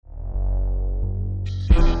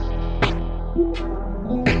Welcome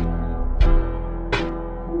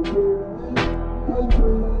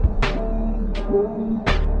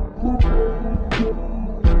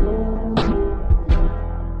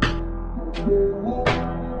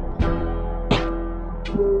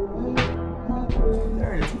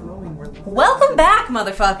back,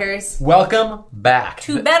 motherfuckers. Welcome back.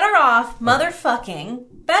 To Better Off Motherfucking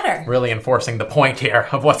Better. Really enforcing the point here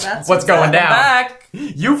of what's going down. Back.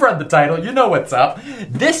 You've read the title. You know what's up.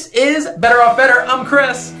 This is Better Off Better. I'm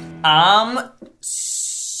Chris. I'm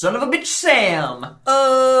son of a bitch Sam.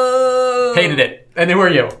 Oh. Hated it. And who are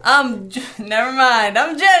you? Never mind.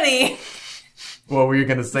 I'm Jenny. What were you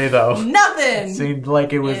going to say, though? Nothing. Seemed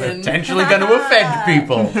like it was potentially going to offend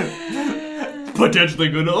people. Potentially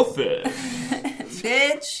gonna offend.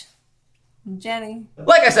 Bitch. I'm Jenny.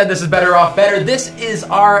 Like I said, this is Better Off Better. This is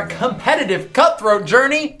our competitive cutthroat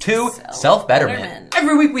journey to self-betterment.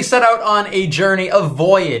 Every week we set out on a journey, a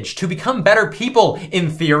voyage to become better people, in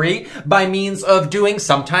theory, by means of doing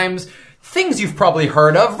sometimes things you've probably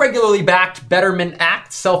heard of, regularly backed betterment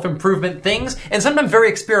acts, self-improvement things, and sometimes very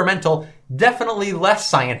experimental, definitely less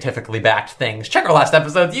scientifically backed things. Check our last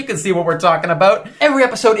episodes, you can see what we're talking about. Every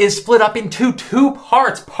episode is split up into two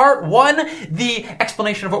parts. Part one, the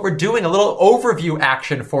explanation of what we're doing, a little overview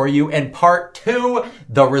action for you, and part two,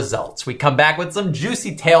 the results. We come back with some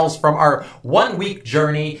juicy tales from our 1 week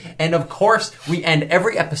journey, and of course, we end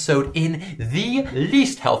every episode in the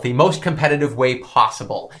least healthy, most competitive way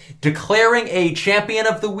possible. Declaring a champion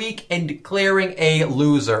of the week and declaring a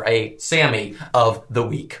loser, a Sammy of the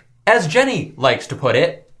week. As Jenny likes to put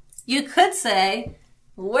it, you could say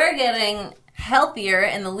we're getting healthier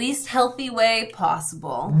in the least healthy way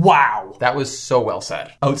possible. Wow. That was so well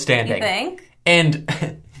said. Outstanding. You think?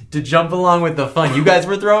 And to jump along with the fun you guys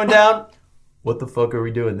were throwing down, what the fuck are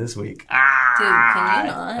we doing this week? Dude, can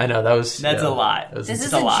you not? I know, that's a lot. This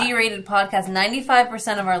is a G-rated podcast.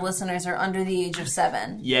 95% of our listeners are under the age of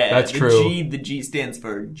 7. Yeah, that's true. The G stands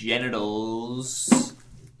for genitals.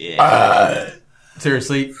 Yeah.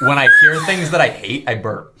 Seriously, when I hear things that I hate, I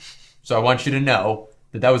burp. So I want you to know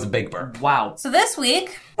that was a big burp. Wow. So this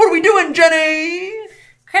week... What are we doing, Jenny?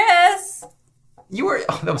 Chris!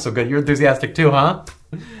 That was so good. You're enthusiastic too, huh?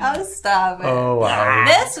 Oh, stop it. Oh, wow.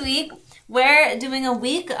 This week, we're doing a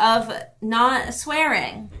week of not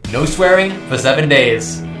swearing. No swearing for 7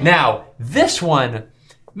 days. Now, this one...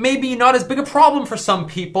 maybe not as big a problem for some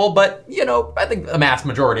people, but, I think a mass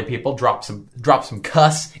majority of people drop some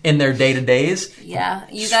cuss in their day-to-days. Yeah,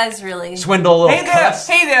 you guys really... swindle a little cuss.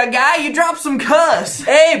 Hey there, guy, you dropped some cuss.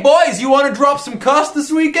 Hey, boys, you want to drop some cuss this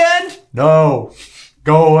weekend? No.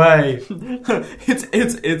 Go away.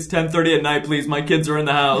 It's 10:30 at night, please. My kids are in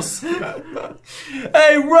the house.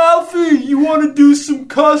 Hey, Ralphie, you want to do some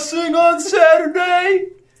cussing on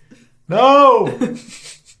Saturday? No.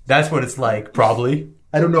 That's what it's like, probably.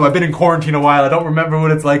 I don't know. I've been in quarantine a while. I don't remember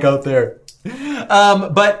what it's like out there.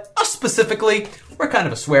 But us specifically, we're kind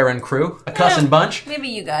of a swearing crew, a cussing bunch. Maybe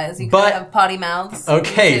you guys. You could have potty mouths.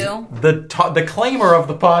 Okay, too. the claimer of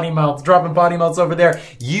the potty mouths, dropping potty mouths over there.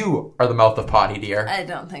 You are the mouth of potty, dear. I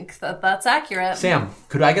don't think that's accurate. Sam,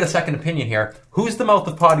 could I get a second opinion here? Who's the mouth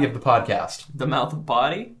of potty of the podcast? The mouth of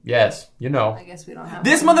potty? Yes, you know. I guess we don't have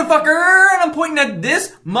this one. motherfucker, and I'm pointing at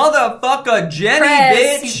this motherfucker, Jenny, Chris,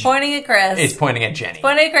 bitch. He's pointing at Chris. It's pointing at Jenny.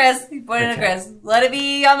 Pointing at Chris. He's pointing at Chris. Let it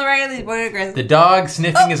be on the record. He's pointing at Chris. The dog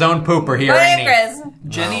sniffing his own pooper here, Pointing ain't at he?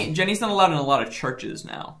 Chris. Jenny's not allowed in a lot of churches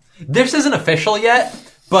now. This isn't official yet,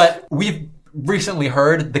 but we've recently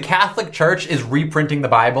heard the Catholic Church is reprinting the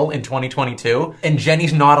Bible in 2022, and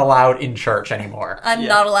Jenny's not allowed in church anymore. I'm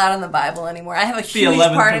not allowed in the Bible anymore. I have a huge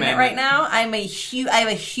part in it right now. I have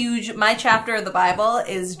a huge. My chapter of the Bible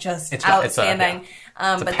is just outstanding.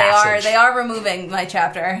 But they are removing my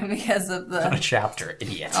chapter because of Not a chapter,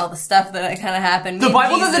 idiot. all the stuff that kind of happened. The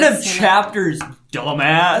Bible doesn't have chapters,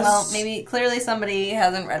 dumbass. Well, clearly somebody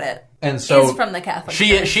hasn't read it. And so He's from the Catholic she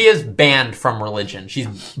Church. she is banned from religion.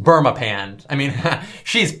 She's Burma banned. I mean,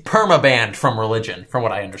 she's perma banned from religion, from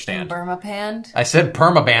what I understand. Burma panned? I said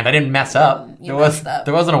perma banned. I didn't mess up. Messed up.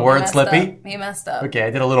 There wasn't a word slippy. You messed up. Okay, I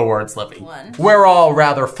did a little word slippy. One. We're all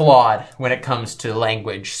rather flawed when it comes to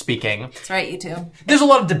language speaking. That's right, you two. There's a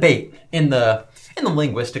lot of debate in the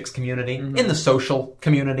linguistics community, in the social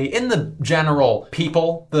community, in the general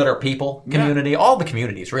people that are people community, all the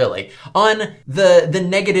communities really, on the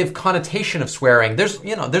negative connotation of swearing.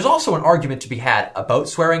 There's also an argument to be had about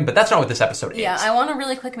swearing, but that's not what this episode is. Yeah, I want to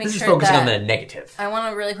really quick make This sure is focusing that on the negative. I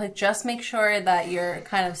want to really quick just make sure that you're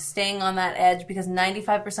kind of staying on that edge because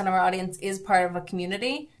 95% of our audience is part of a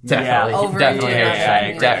community. Definitely, definitely hear what you're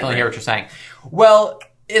saying. Right. Definitely hear what you're saying. Well,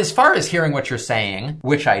 as far as hearing what you're saying,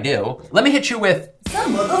 which I do, let me hit you with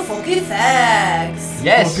Some motherfucking facts.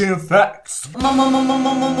 Yes. Fucking facts.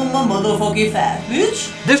 Motherfucking facts,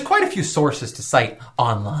 bitch. There's quite a few sources to cite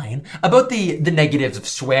online about the negatives of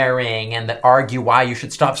swearing and that argue why you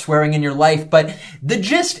should stop swearing in your life, but the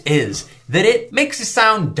gist is that it makes you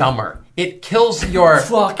sound dumber. It kills your...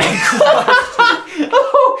 Fucking Christ.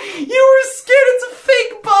 Oh, you were scared. It's a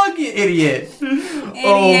fake bug, you idiot.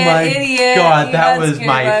 Oh my God, that was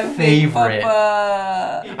my favorite.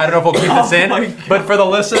 I don't know if we'll keep this in, but for the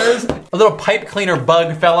listeners, a little pipe cleaner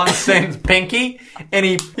bug fell on Sam's pinky, and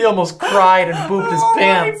he almost cried and pooped his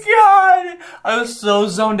pants. Oh my God. I was so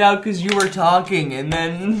zoned out because you were talking, and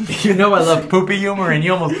then... You know I love poopy humor, and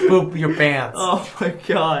you almost pooped your pants. Oh my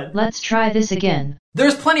God. Let's try this again.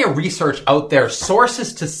 There's plenty of research out there,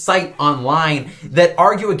 sources to cite online that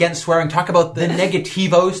argue against swearing, talk about the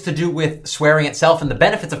negativos to do with swearing itself and the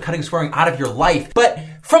benefits of cutting swearing out of your life. But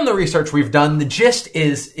from the research we've done, the gist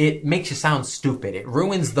is it makes you sound stupid. It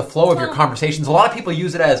ruins the flow of your conversations. A lot of people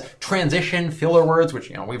use it as transition filler words, which,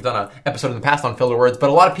 we've done an episode in the past on filler words, but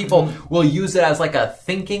a lot of people will use it as like a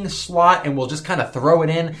thinking slot and will just kind of throw it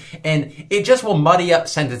in, and it just will muddy up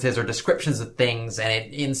sentences or descriptions of things, and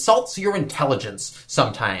it insults your intelligence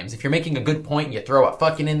sometimes. If you're making a good point and you throw a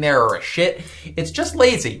fucking in there or a shit, it's just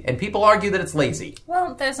lazy, and people argue that it's lazy.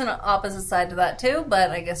 Well, there's an opposite side to that too,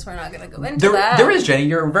 but I guess we're not going to go into that. There is,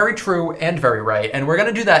 Jenny. You're very true and very right, and we're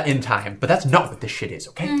going to do that in time, but that's not what this shit is,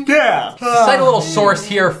 okay? Yeah. Cite a little source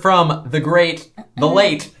here from the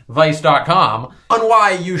late Vice.com on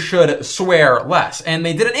why you should swear less, and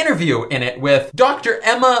they did an interview in it with Dr.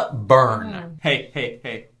 Emma Byrne.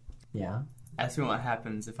 Hey. Yeah? Ask me what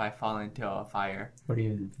happens if I fall into a fire. What do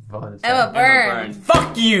you want to say? Emma Byrne.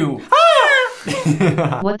 Fuck you!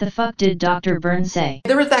 What the fuck did Dr. Byrne say?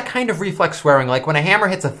 There is that kind of reflex swearing, like when a hammer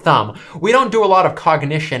hits a thumb. We don't do a lot of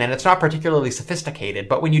cognition, and it's not particularly sophisticated,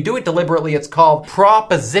 but when you do it deliberately, it's called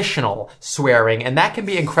propositional swearing, and that can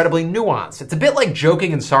be incredibly nuanced. It's a bit like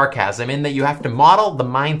joking and sarcasm in that you have to model the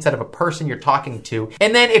mindset of a person you're talking to,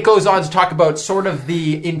 and then it goes on to talk about sort of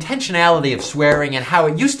the intentionality of swearing and how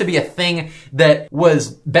it used to be a thing that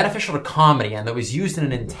was beneficial to comedy and that was used in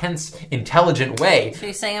an intense, intelligent way. So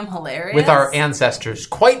you're saying I'm hilarious? With our ancestors.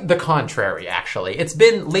 Quite the contrary, actually. It's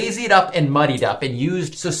been lazied up and muddied up and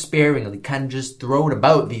used so sparingly, kind of just thrown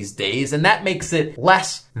about these days, and that makes it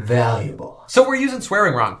less valuable. So we're using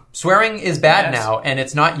swearing wrong. Swearing is bad now, and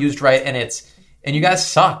it's not used right, and you guys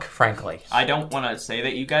suck, frankly. I don't want to say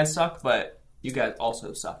that you guys suck, but you guys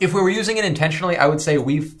also suck. If we were using it intentionally, I would say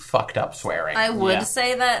we've fucked up swearing. I would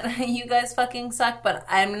say that you guys fucking suck, but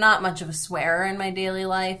I'm not much of a swearer in my daily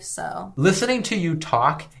life, so... Listening to you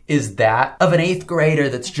talk is that of an 8th grader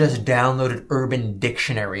that's just downloaded Urban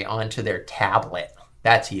Dictionary onto their tablet.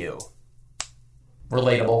 That's you.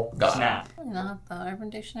 Relatable. God. Snap. Not the Urban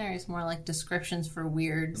Dictionary is more like descriptions for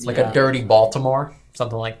weird Like a dirty Baltimore,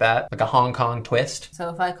 something like that. Like a Hong Kong twist. So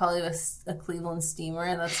if I call you a Cleveland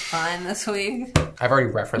steamer, that's fine this week. I've already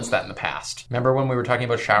referenced that in the past. Remember when we were talking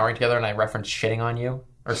about showering together and I referenced shitting on you?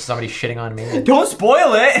 Or somebody shitting on me? Don't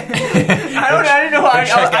spoil it! I don't know. I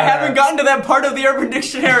haven't gotten to that part of the Urban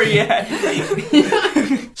Dictionary yet.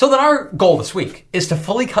 So then our goal this week is to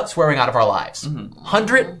fully cut swearing out of our lives.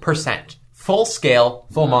 100%. Full scale,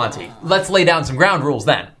 full Monty. Let's lay down some ground rules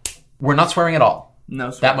then. We're not swearing at all. No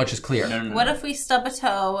swearing. That much is clear. No. What if we stub a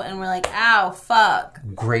toe and we're like, ow, fuck?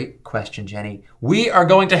 Great question, Jenny. We are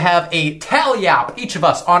going to have a tally app, each of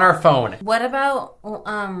us, on our phone. What about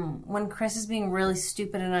when Chris is being really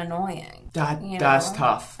stupid and annoying? That's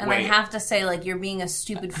tough. And I have to say, like, you're being a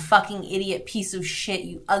stupid fucking idiot piece of shit,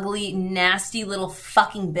 you ugly, nasty little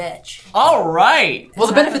fucking bitch. All right. Well,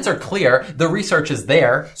 the benefits are clear. The research is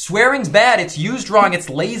there. Swearing's bad. It's used wrong. It's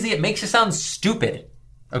lazy. It makes you sound stupid.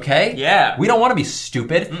 Okay? Yeah. We don't want to be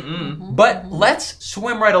stupid. But let's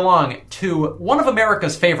swim right along to one of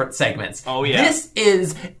America's favorite segments. Oh, yeah. This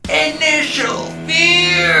is Initial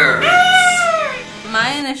Fear.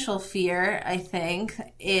 My initial fear, I think,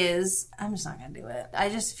 is... I'm just not going to do it. I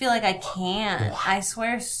just feel like I can't. What? I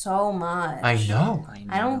swear so much. I know.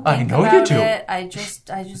 I don't think about it. I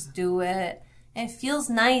just do it. And it feels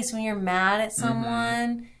nice when you're mad at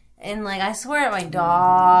someone. And, like, I swear at my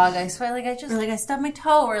dog. I swear, like, I stubbed my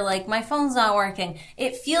toe or, like, my phone's not working.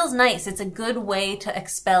 It feels nice. It's a good way to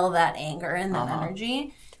expel that anger and that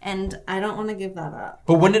energy. And I don't want to give that up.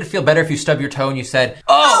 But wouldn't it feel better if you stubbed your toe and you said,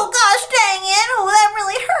 Oh, gosh dang it. Oh, that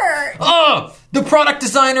really hurt. Oh, the product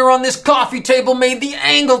designer on this coffee table made the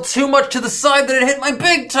angle too much to the side that it hit my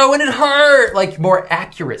big toe and it hurt. Like, more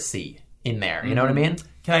accuracy in there. You know what I mean?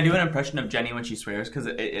 Can I do an impression of Jenny when she swears? Because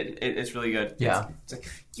it's really good. Yeah. It's like,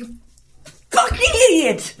 you fucking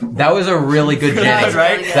idiot. That was a really good Jenny. That was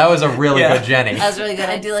really good. That was a really good Jenny. That was really good.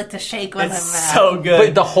 I do like to shake when I'm mad. So good.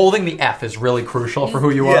 But the holding the F is really crucial for who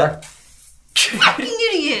you are. Fucking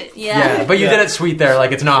idiot. Yeah. But you did it sweet there,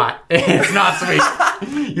 like it's not. It's not sweet.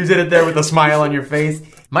 You did it there with a smile on your face.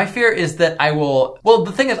 My fear is that I will... Well,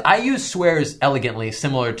 the thing is, I use swears elegantly,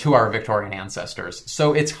 similar to our Victorian ancestors.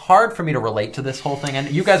 So it's hard for me to relate to this whole thing. And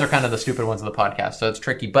you guys are kind of the stupid ones of the podcast, so it's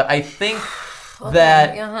tricky. But I think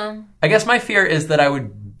that... I guess my fear is that I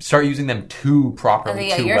would start using them too properly,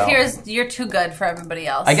 too well. Your fear is you're too good for everybody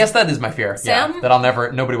else. I guess that is my fear. Sam? Yeah,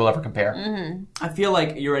 that nobody will ever compare. Mm-hmm. I feel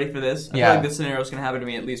like you're ready for this. I feel like this scenario is gonna happen to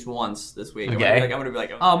me at least once this week. Okay. I'm gonna be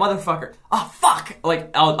like, oh motherfucker, oh fuck, like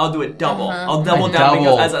I'll do it double. I'll double down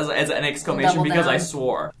because as an exclamation because I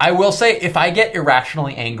swore. I will say, if I get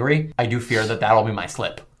irrationally angry, I do fear that that'll be my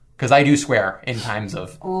slip. Because I do swear in times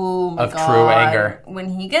of true anger. When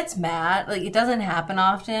he gets mad, like it doesn't happen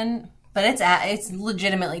often, but it's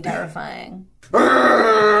legitimately terrifying.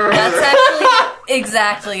 That's actually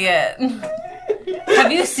exactly it.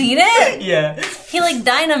 Have you seen it? Yeah. He like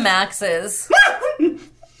Dynamaxes.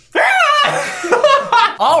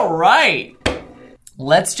 All right.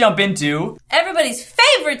 Let's jump into everybody's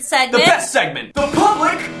favorite segment. The best segment. The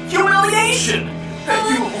public humiliation.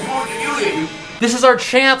 This is our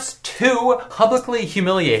chance to publicly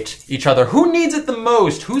humiliate each other. Who needs it the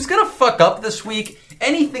most? Who's gonna fuck up this week?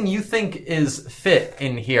 Anything you think is fit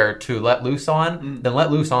in here to let loose on, then let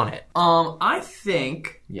loose on it. I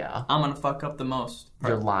think I'm gonna fuck up the most.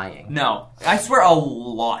 You're lying. No. I swear a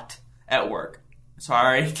lot at work.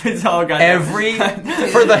 Sorry. It's all got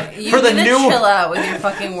for the new chill out with your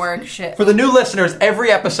fucking work shit. For the new listeners,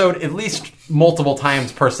 every episode, at least multiple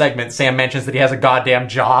times per segment, Sam mentions that he has a goddamn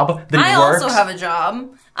job that he works. I also have a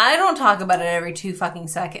job. I don't talk about it every 2 fucking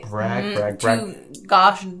seconds. Brag. 2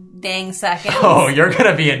 gosh dang seconds. Oh, you're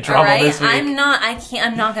gonna be in trouble this week. I'm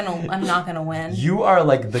not gonna win. You are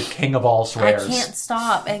like the king of all swears. I can't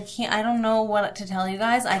stop. I don't know what to tell you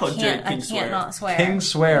guys. I can't not swear. King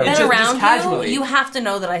swear. Been around casually. You have to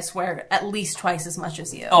know that I swear at least twice as much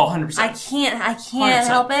as you. Oh, 100%. I can't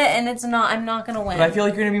help it, and I'm not gonna win. But I feel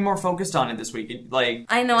like you're gonna be more focused on it this week. Like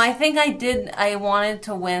I know, I think I did. I wanted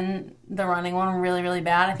to win the running one really, really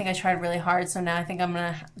bad. I think I tried really hard, so now I think I'm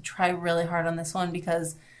gonna try really hard on this one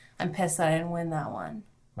because I'm pissed that I didn't win that one.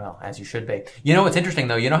 Well, as you should be. You know what's interesting,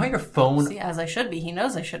 though? You know how your phone... See, as I should be. He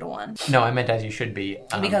knows I should have won. No, I meant as you should be.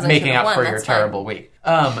 Because making up for won. your terrible week.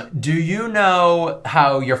 Do you know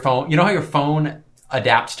how your phone... You know how your phone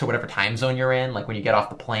adapts to whatever time zone you're in? Like when you get off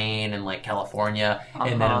the plane in like California,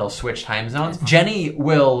 and then it'll switch time zones? Jenny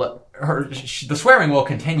will... the swearing will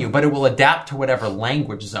continue, but it will adapt to whatever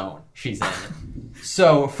language zone she's in.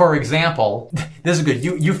 So, for example, this is good.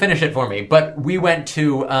 You finish it for me. But we went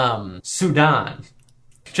to Sudan.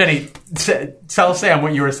 Jenny, tell Sam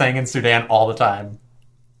what you were saying in Sudan all the time.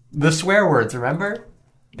 The swear words, remember?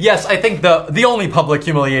 Yes, I think the only public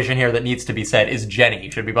humiliation here that needs to be said is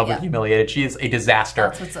Jenny should be publicly humiliated. She is a disaster.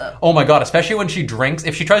 That's what's up. Oh my god, especially when she drinks.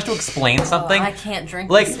 If she tries to explain something... I can't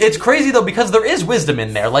drink. Like, it's crazy though, because there is wisdom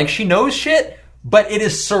in there. Like, she knows shit, but it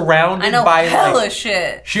is surrounded by hella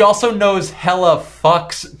shit. She also knows hella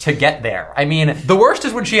fucks to get there. I mean, the worst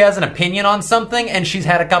is when she has an opinion on something and she's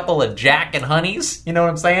had a couple of Jack and Honeys. You know what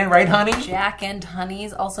I'm saying? Right, honey? Jack and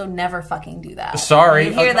Honeys also never fucking do that. Sorry.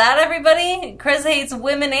 You hear that, everybody? Chris hates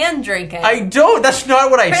women and drinking. I don't. That's not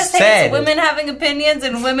what I said. Chris hates women having opinions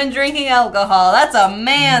and women drinking alcohol. That's a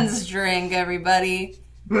man's drink, everybody.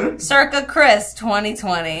 Circa Chris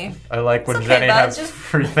 2020. I like when Jenny has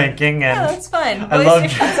free thinking, and yeah, that's fine.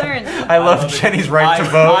 I love Jenny's right to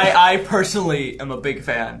vote. I personally am a big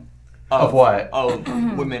fan of what? Of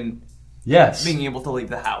women. Yes, being able to leave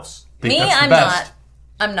the house. Me, I'm not.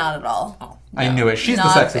 I'm not at all. Oh, no. I knew it. She's the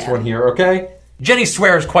sexist one here. Okay. Jenny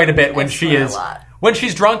swears quite a bit when she's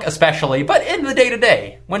drunk, especially, but in the day to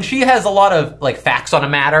day, when she has a lot of like facts on a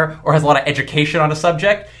matter or has a lot of education on a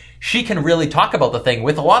subject. She can really talk about the thing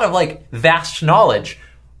with a lot of, like, vast knowledge.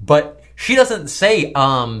 But she doesn't say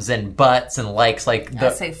ums and buts and likes, like...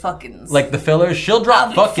 I say fuckins. Like the fillers. She'll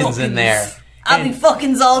drop fuckins in there. I'll be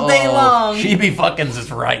fuckins all day long. She be fuckins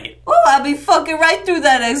is right. Oh, I'll be fucking right through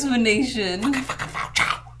that explanation.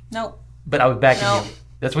 Nope. But I was backing you.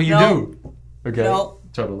 That's what you do. Okay? Nope.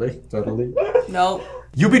 Totally. Nope.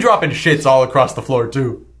 You be dropping shits all across the floor,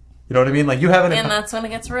 too. You know what I mean? Like, you haven't... And that's when it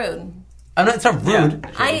gets rude. It's not rude. Yeah.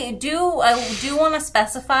 I do want to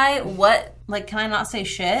specify what, like, can I not say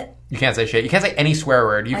shit? You can't say shit. You can't say any swear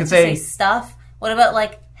word. You can say stuff. What about,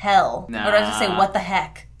 like, hell? Nah. Or do I have to say what the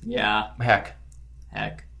heck? Yeah. Heck.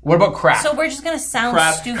 What about crap? So we're just gonna sound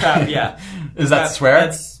stupid. Crap, yeah. Is that swear? I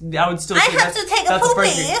would still say I have to take a poopy.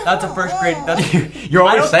 That's a first grade. You're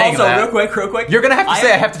always saying also, that. real quick. You're gonna have to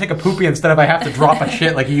say I have to take a poopy instead of I have to drop a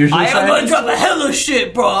shit like you usually say. I'm gonna drop a hella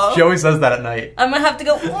shit, bro. She always says that at night. I'm gonna have to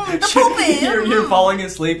go, the poopy. You're falling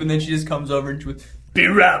asleep and then she just comes over and she goes, be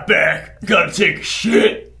right back. Gotta take a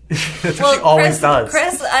shit. That's what she always does.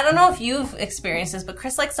 Chris, I don't know if you've experienced this, but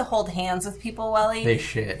Chris likes to hold hands with people while he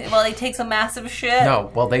takes a massive shit.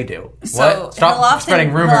 No, well they do. So what? Stop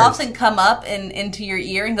spreading rumors. He'll often come up into your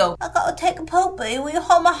ear and go, I gotta take a poopy. Will you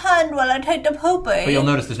hold my hand while I take the poopy? But you'll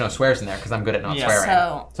notice there's no swears in there because I'm good at not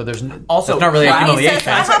swearing. So there's also not really a humiliation.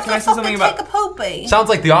 Says, I have to fucking take a poopy. Sounds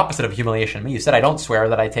like the opposite of humiliation. You said I don't swear,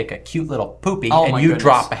 that I take a cute little poopy and you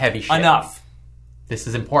drop a heavy shit. Enough. This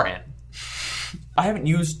is important. I haven't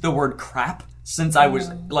used the word crap since I was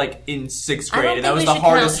like in 6th grade, and that was the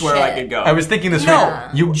hardest swear I could go. I was thinking this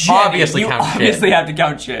right. You obviously count shit. You obviously have to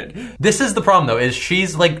count shit. This is the problem though, is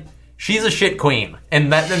she's a shit queen.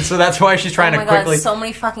 And so that's why she's trying to quickly... God, so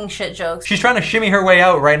many fucking shit jokes. She's trying to shimmy her way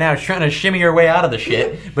out right now. She's trying to shimmy her way out of the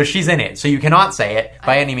shit, but she's in it. So you cannot say it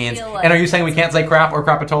by any means. And are you saying we can't say crap or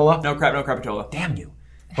crapatola? No crap, no crapatola. Damn you.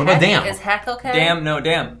 What about damn? Is heck okay? Damn, no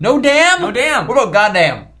damn. No damn? No damn. What about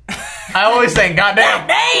goddamn? I always say goddamn.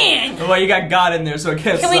 Dang! Well, you got God in there, so I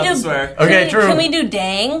can't swear. Okay, true. Can we do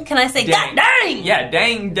dang? Can I say dang? Dang! Yeah,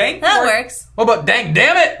 dang. That works. What about dang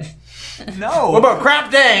damn it? No. What about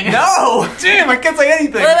crap dang? No! Damn, I can't say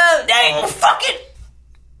anything. What about dang fuck it?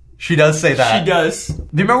 She does say that. She does. Do you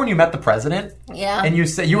remember when you met the president? Yeah. And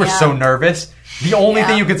you were so nervous. The only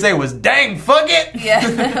thing you could say was, dang, fuck it!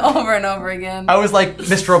 Yeah, over and over again. I was like,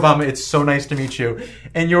 Mr. Obama, it's so nice to meet you.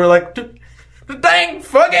 And you were like, dang,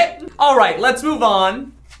 fuck it! All right, let's move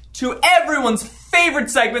on to everyone's favorite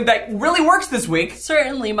segment that really works this week.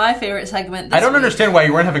 Certainly my favorite segment I don't understand why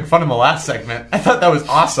you weren't having fun in the last segment. I thought that was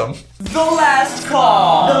awesome. The last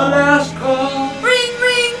call. The last call. Ring,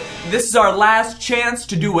 ring. This is our last chance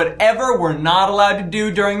to do whatever we're not allowed to do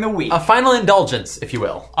during the week. A final indulgence, if you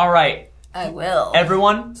will. All right. I will.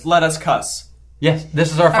 Everyone, let us cuss. Yes,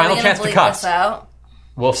 this is our final chance to cuss. This out?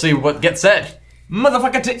 We'll see what gets said.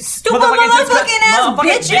 Motherfucking stupid motherfucking ass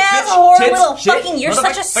bitch ass whore little fucking you're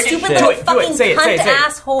such a stupid little fucking cunt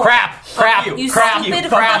ass whore. Crap. You stupid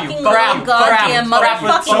fucking little goddamn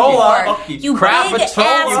motherfucking whore. You big ass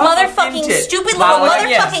motherfucking stupid little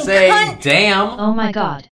motherfucking cunt. Damn. Oh my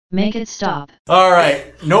god. Make it stop. All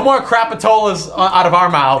right. No more crapatolas out of our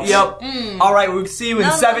mouths. Yep. All right, we'll see you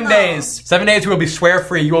in 7 days. 7 days we will be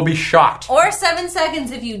swear-free. You will be shocked. Or 7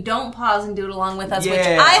 seconds if you don't pause and do it along with us, which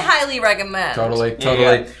I highly recommend. Totally.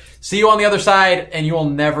 Yeah. See you on the other side, and you will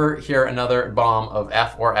never hear another bomb of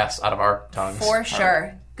F or S out of our tongues. For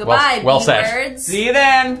sure. Goodbye, well said. B-words. See you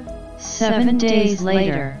then. 7 days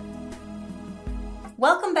later.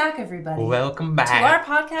 Welcome back, everybody. Welcome back. To our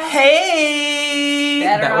podcast. Hey!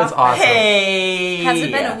 That was awesome. Hey! Has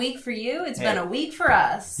it been a week for you? It's been a week for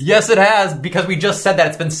us. Yes, it has, because we just said that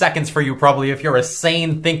it's been seconds for you, probably, if you're a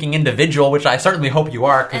sane, thinking individual, which I certainly hope you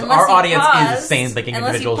are, because our audience is sane, thinking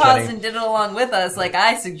individuals. Unless you paused and did it along with us, like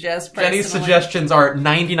I suggest personally. Jenny's suggestions are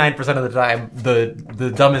 99% of the time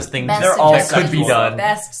the dumbest things that could be done.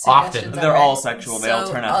 Often. They're all sexual. They all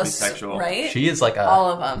turn out to be sexual. Right? She is like all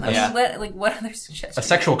of them. I mean, what other suggestions? A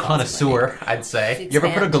sexual connoisseur, I'd say. You ever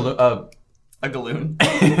put a galoon?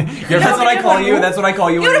 That's what I call you. That's what I call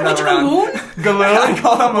you when you're not around. Galoon? I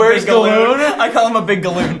call him Where's Galoon? I call him a big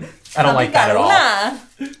galoon. I don't like that at all.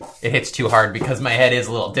 It hits too hard because my head is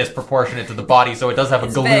a little disproportionate to the body, so it does have a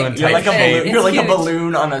galoon type shape. You're like a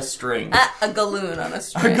balloon on a string. A galoon on a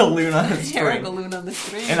string. A galoon on a string. You're a galoon on the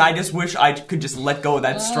string. And I just wish I could just let go of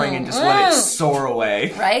that string and just let it soar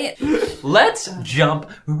away. Right? Let's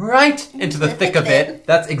jump right into the thick of it.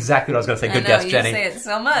 That's exactly what I was going to say. Good guess, Jenny. You say it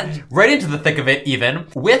so much. Right into the thick of it, even,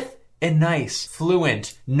 with a nice,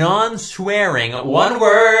 fluent, non-swearing,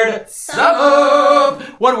 one-word sum-up.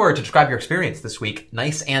 One word to describe your experience this week.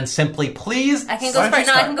 Nice and simply, please. I can go first.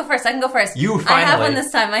 No, I can go first. You finally. I have one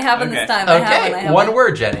this time. Okay, one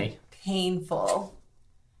word, Jenny. Painful.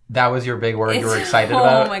 That was your big word you were excited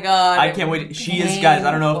about? Oh my god. I can't wait. She is, guys,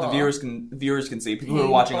 I don't know if the viewers can see, people who are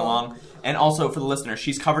watching along. And also for the listeners,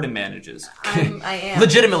 she's covered in bandages. I am.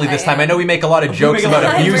 Legitimately this time. I know we make a lot of jokes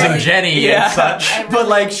about abusing Jenny and such. But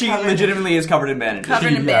like, she legitimately is covered in bandages.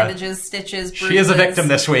 Covered in bandages, stitches, bruises. She is a victim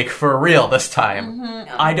this week, for real this time.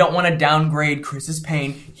 Mm-hmm. I don't want to downgrade Chris's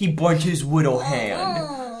pain. He burnt his widow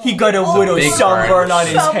hand. He got a widow sunburn on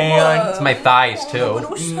his hand. It's my thighs, too.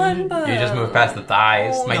 You just moved past the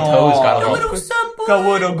thighs. My toes got a little... Got a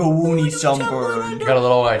widow gawoony sunburn. Got a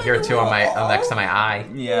little here, too, on my next to my eye.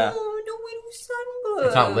 Yeah.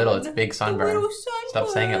 It's not little, it's big sunburn. Stop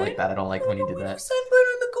saying it like that. I don't like when you do that.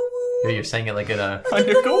 You're saying it like in a...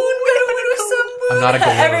 I'm not a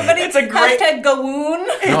gawoon. Everybody, it's a great... Hashtag gawoon.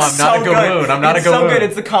 No, I'm not a gawoon. I'm not a gawoon. It's so good.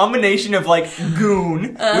 It's a combination of like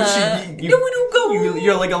goon, which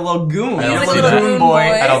you're like a little goon. I don't You're see like a that. goon boy.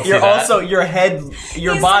 I don't see You're that. also your head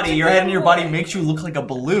and your body makes you look like a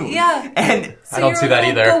balloon. Yeah. And I don't see that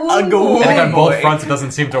either. A gawoon I think on both boy. fronts it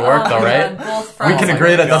doesn't seem to work though, right? Both We fronts. can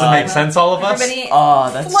agree that doesn't make sense, all of us. Everybody,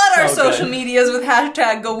 that's flood our so social good. medias with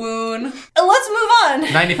hashtag gawoon. Let's move on.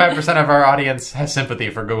 95% of our audience has sympathy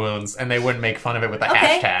for gawoons, and they wouldn't make fun of it with a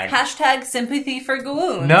hashtag. Hashtag sympathy for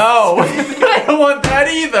gawoons. No! I don't want that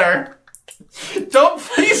either!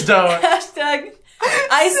 Please don't! Hashtag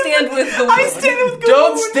I stand with gawoon. I stand with gawoon.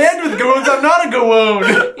 Don't stand with gawoons, I'm not a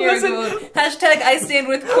gawoon! You're a gawoon. Hashtag I stand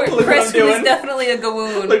with Chris, who is definitely a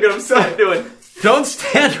gawoon. Look at what I'm doing. Don't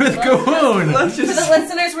stand with gawoon! For the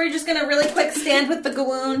listeners, we're just gonna really quick stand with the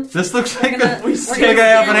gawoon. This looks like I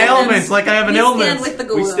have an ailment, like I have an illness. Stand with the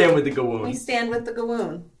gawoon. We stand with the gawoon. We stand with the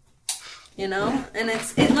gawoon. You know? And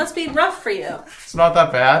it must be rough for you. It's not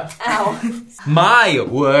that bad. Ow. My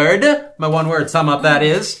one word sum up that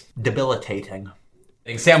is debilitating.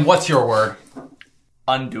 Sam, what's your word?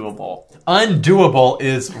 Undoable. Undoable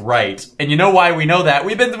is right. And you know why we know that?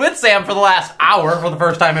 We've been with Sam for the last hour for the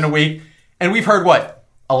first time in a week, and we've heard,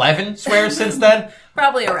 11 swears since then?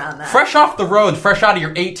 Probably around that. Fresh off the road, fresh out of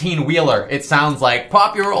your 18-wheeler, it sounds like,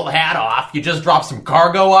 pop your old hat off, you just dropped some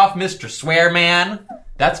cargo off, Mr. Swearman.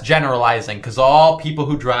 That's generalizing, because all people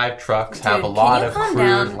who drive trucks have a lot of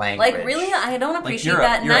crude language. Like, really, I don't appreciate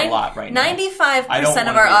that. You're a lot right now. 95%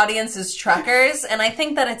 of our audience is truckers, and I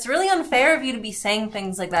think that it's really unfair of you to be saying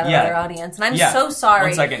things like that about our audience. And I'm so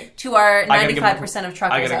sorry to our 95% of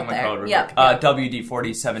truckers out there. Code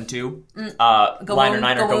WD-4072,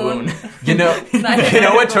 Liner Gawoon. You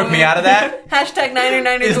know what took me out of that? Hashtag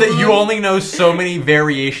Niner Is that you only know so many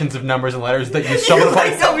variations of numbers and letters that you someone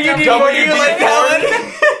like WD-40.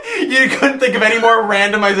 You couldn't think of any more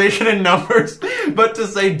randomization in numbers but to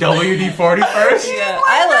say WD-40 first? Yeah,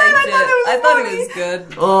 I liked it. I thought it was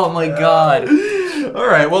good. Oh my god.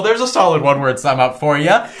 Alright, well there's a solid one-word sum up for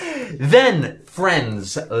you. Then,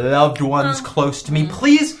 friends, loved ones close to me,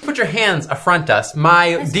 please put your hands affront us.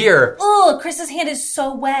 My dear... Oh, Chris's hand is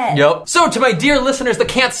so wet. Yep. So, to my dear listeners that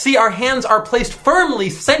can't see, our hands are placed firmly,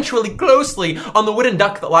 sensually, closely on the wooden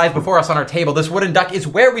duck that lies before us on our table. This wooden duck is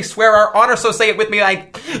where we swear our honor, so say it with me, my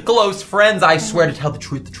close friends. I swear to tell the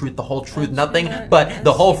truth, the whole truth, nothing but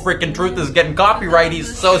the whole freaking truth. Is getting copyrighty,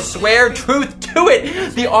 so swear truth to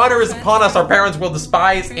it. The honor is upon us. Our parents will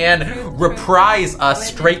despise and reprise us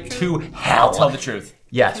straight to hell. Tell the truth.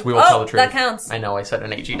 Yes, we will tell the truth. That counts. I know, I said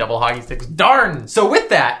an HE double hockey sticks. Darn! So with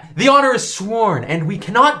that, the honor is sworn, and we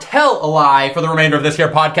cannot tell a lie for the remainder of this here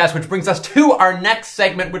podcast, which brings us to our next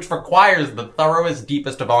segment, which requires the thoroughest,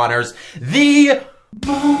 deepest of honors, the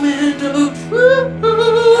moment of truth.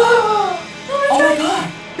 Oh my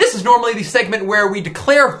god! This is normally the segment where we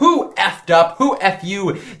declare who effed up, who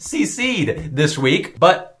FUCC'd this week,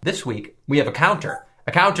 but this week we have a counter.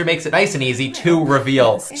 A counter makes it nice and easy to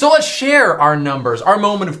reveal. So let's share our numbers, our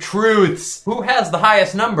moment of truths. Who has the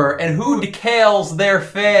highest number and who decals their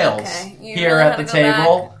fails? Okay. Here at the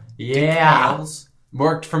table. Yeah. Decals.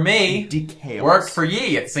 Worked for me. Decals. Worked for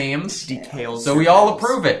ye, it seems. Decals. So we all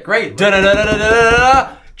approve it. Great.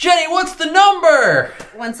 Da-da-da-da-da-da-da. Jenny, what's the number?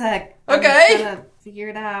 1 sec. Okay. I'm gonna figure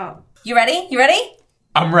it out. You ready? You ready?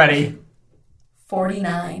 I'm ready.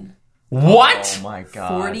 49. What? Oh my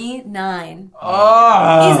god. 49.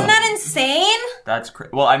 Oh. Isn't that insane? That's crazy.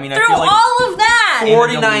 Well, I mean, Through I feel like all of that.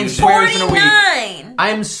 49 swears in a week. 49.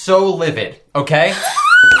 I'm so livid, okay?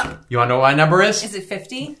 You wanna know what my number is? Is it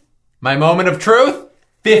 50? My moment of truth?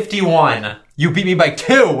 51. You beat me by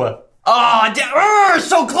 2.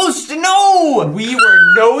 so close to no! We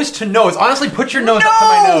were nose to nose. Honestly, put your nose up to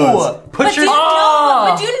my nose. But do you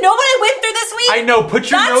know what I went through this week? I know, put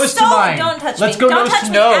your nose to mine. Don't touch Let's me. go Don't nose touch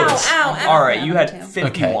to me. nose. Ow. Alright, you had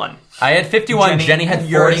 51. Okay. I had 51, Jenny had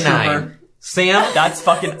 49. Sam? That's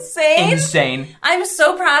fucking insane. I'm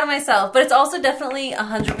so proud of myself, but it's also definitely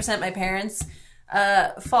 100% my parents'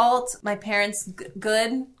 fault. My parents,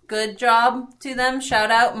 good job to them. Shout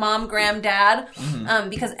out, Mom, Graham, Dad.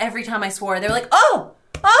 Because every time I swore, they were like, oh,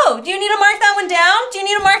 do you need to mark that one down? Do you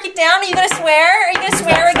need to mark it down? Are you going to swear? Are you going to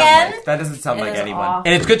swear again? That doesn't sound like anyone.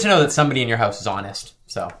 And it's good to know that somebody in your house is honest,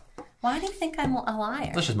 so. Why do you think I'm a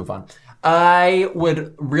liar? Let's just move on. I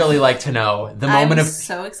would really like to know the moment I'm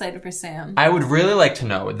so excited for Sam. I would really like to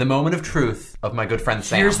know the moment of truth of my good friend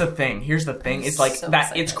Sam. Here's the thing. It's like so that.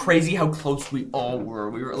 Excited. It's crazy how close we all were.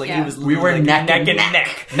 We were like, it was. We were like neck and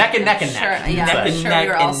neck. Neck and neck and sure, neck. Yeah, neck and sure, neck we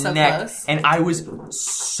were all and so neck. close. And I was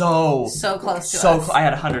so close to us. I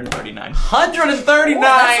had 139. 139.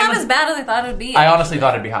 Well, that's not as bad as I thought it would be. I honestly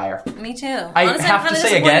thought it'd be higher. Me too. I Honestly, have to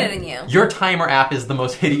say again, you. your timer app is the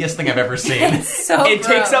most hideous thing I've ever seen. It's so It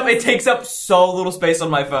takes up so little space on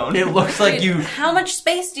my phone. It looks like Dude, you. How much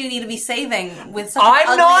space do you need to be saving with such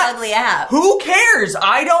an ugly app? Who cares?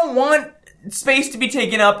 I don't want space to be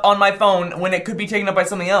taken up on my phone when it could be taken up by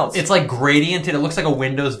something else. It's like gradient, and it looks like a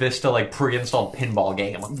Windows Vista like pre-installed pinball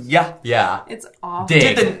game. Yeah. Yeah. It's awful.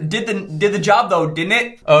 Dig. Did the job though, didn't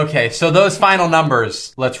it? Okay, so those final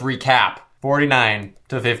numbers. Let's recap: 49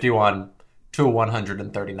 to 51 to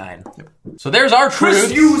 139. Yep. So there's our truth.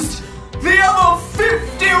 Chris used the other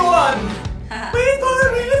 51. Wait for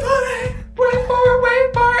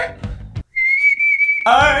it.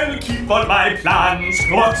 I'll keep all my plans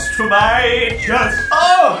close to my chest.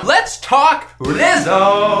 Oh, let's talk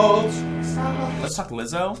results. Let's talk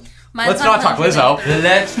Lizzo. Let's not talk Lizzo.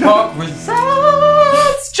 Let's talk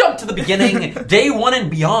results. Jump to the beginning, day 1 and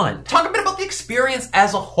beyond. Talk a bit about the experience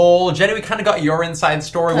as a whole. Jenny, we kind of got your inside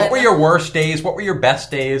story. What were your worst days? What were your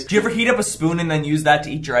best days? Do you ever heat up a spoon and then use that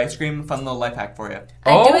to eat your ice cream? Fun little life hack for you.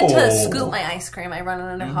 I do it to scoop my ice cream. I run it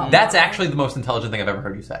under hot. That's actually the most intelligent thing I've ever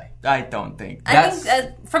heard you say. I don't think. I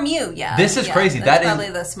think from you, yeah. This is crazy. That's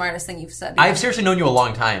probably the smartest thing you've said. I've seriously known you a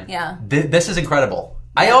long time. Yeah. This is incredible.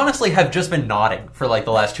 Yeah. I honestly have just been nodding for like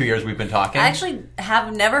the last 2 years we've been talking. I actually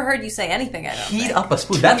have never heard you say anything. I don't Heat up a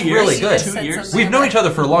spoon. That's really good. 2 years. We've known each other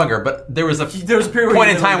for longer, but there was a point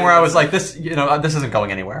in time where I was like, this isn't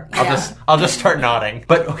going anywhere. I'll just start nodding.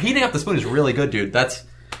 But heating up the spoon is really good, dude. That's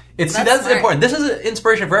important. This is an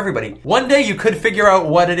inspiration for everybody. One day you could figure out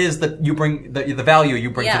what it is that you bring, the value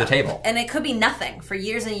you bring to the table. And it could be nothing for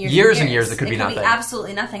years and years. Years and years it could be nothing. It could be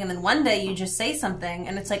absolutely nothing. And then one day you just say something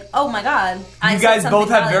and it's like, oh my God. You guys both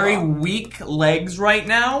have very weak legs right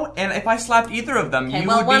now. And if I slapped either of them, you would be in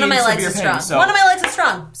severe pain. One of my legs is strong. One of my legs is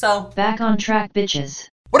strong. So back on track, bitches.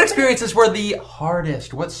 What experiences were the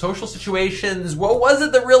hardest? What social situations? What was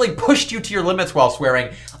it that really pushed you to your limits while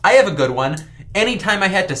swearing? I have a good one. Anytime I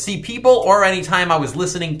had to see people or anytime I was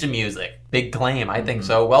listening to music. Big claim, I think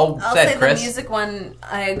so. Well said, Chris. The music one,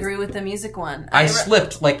 I agree with the music one. I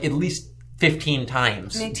slipped like at least 15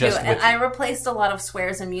 times. Me too. And I replaced a lot of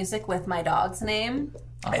swears in music with my dog's name.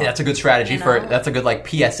 Hey, that's a good strategy that's a good like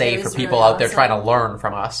PSA for people really out there trying to learn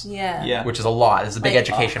from us. Yeah. Which is a lot. It's a big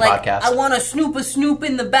education podcast. I want to snoop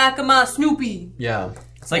in the back of my Snoopy. Yeah.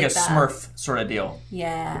 It's like a Smurf sort of deal.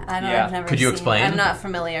 Yeah, I don't know. I've never Could you explain? I'm not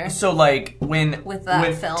familiar. So like when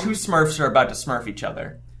film. two Smurfs are about to Smurf each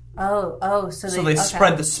other. So they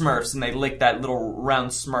spread the Smurfs and they lick that little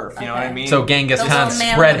round Smurf, you know what I mean? So Genghis Khan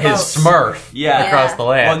spread his Smurf across the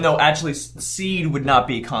land. Well, no, actually, seed would not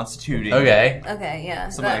be constituting. Okay, yeah.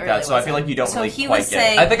 Something like that. So I feel like you don't really quite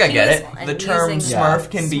get it. I think I get it. The term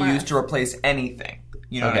Smurf can be used to replace anything.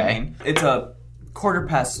 You know what I mean? It's a quarter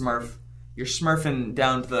past Smurf. You're smurfing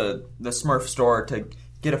down to the Smurf store to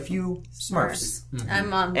get a few Smurfs. Mm-hmm.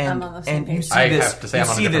 I'm on the same page. I have to say I'm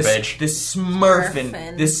on a different page. This smurfing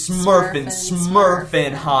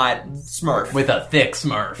hot Smurf. With a thick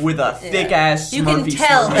Smurf. With a thick ass Smurfy. You can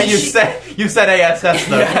tell Smurfy. You said ASS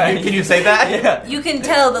though. Can you say that? Yeah. You can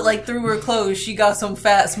tell that like through her clothes she got some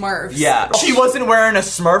fat Smurfs. Yeah. She wasn't wearing a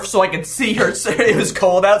Smurf so I could see her. It was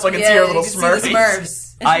cold out so I could see her little Smurfies.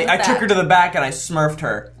 I took her to the back and I Smurfed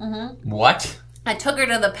her. Mm-hmm. What? I took her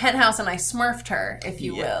to the penthouse and I Smurfed her, if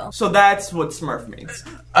you will. So that's what Smurf means.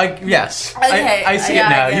 Yes. Okay. I see it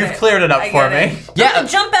now. You've cleared it up for me. Yeah. I'm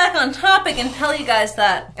jump back on topic and tell you guys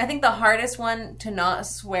that I think the hardest one to not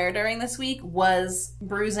swear during this week was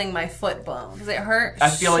bruising my foot bone. Because it hurt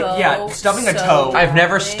I feel stubbing a toe. I've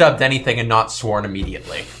never stubbed anything and not sworn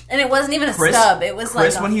immediately. And it wasn't even a stub. It was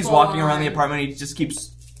Chris, when he's walking around the apartment, he just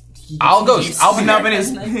keeps... I'll be snubbing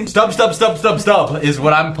his stub is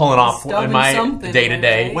what I'm pulling off in my day to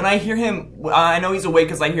day. When I hear him, I know he's awake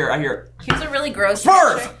because I hear. He was a really gross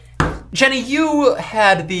Smurf. Jenny, you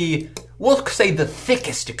had we'll say the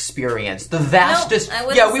thickest experience, the vastest.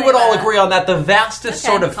 No, we would all agree on that. The vastest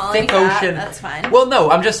sort of thick ocean. That's fine. Well, no,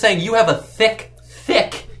 I'm just saying you have a thick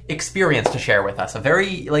experience to share with us. A very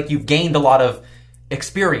you've gained a lot of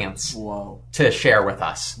experience. To share with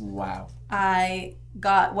us. Wow. I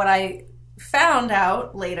got what I found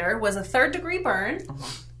out later was a 3rd-degree burn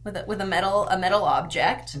with a metal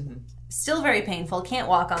object. Mm-hmm. Still very painful. Can't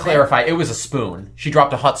walk on it. Clarify, it was a spoon. She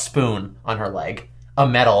dropped a hot spoon on her leg. a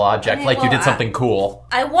metal object, like you did something cool.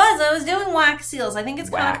 I was doing wax seals. I think it's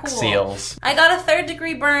kind of cool. Wax seals. I got a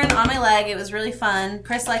 3rd-degree burn on my leg. It was really fun.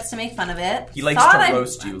 Chris likes to make fun of it. He likes to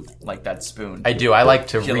roast you like that spoon. I do. I like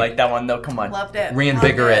to... You like that one, though? Come on. Loved it.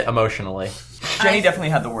 Reinvigorate emotionally. Jenny definitely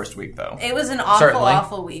had the worst week, though. It was an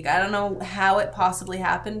awful week. I don't know how it possibly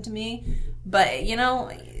happened to me, but,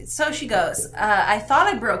 so she goes. I thought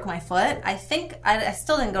I broke my foot. I think I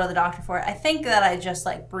still didn't go to the doctor for it. I think that I just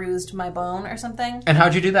bruised my bone or something. And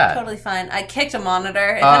how'd you do that? Totally fine. I kicked a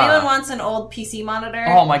monitor. If anyone wants an old PC monitor,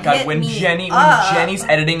 oh my god! When Jenny's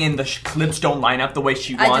editing and the clips don't line up the way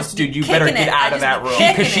she wants, dude, you better get out of that room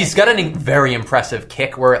because she's got a very impressive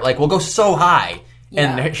kick where it will go so high.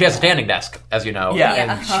 Yeah. And she has a standing desk, as you know. Yeah,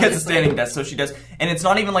 and she has a standing desk, so she does. And it's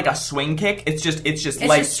not even like a swing kick. It's just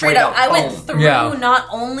straight up. I went through not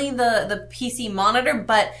only the PC monitor,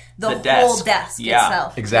 but the whole desk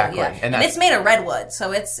itself. Exactly. Yeah. And it's made of redwood,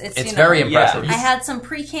 so it's very impressive. I had some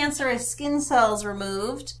precancerous skin cells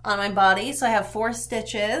removed on my body, so I have 4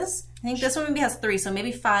 stitches. I think this one maybe has 3, so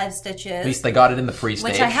maybe 5 stitches. At least they got it in the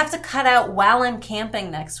pre-stage. Which I have to cut out while I'm camping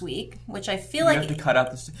next week, which I feel like... You have to cut out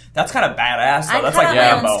the... That's kind of badass, though. That's like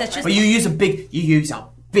Rambo. But you use a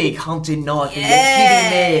big hunting knife and you get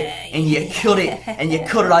in there and you cut it and you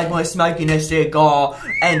cut it over smoking a cigar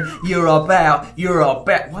and you're about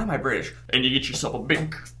why am I British? And you get yourself a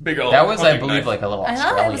big old that was I believe knife. Like a little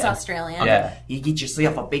Australian. I thought it was Australian. Yeah. You get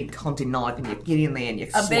yourself a big hunting knife and you get in there and you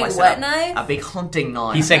a slice big what knife? A big hunting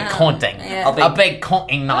knife. He said hunting. Yeah. A big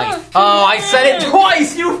hunting knife. Oh, I said it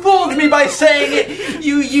twice! You fooled me by saying it!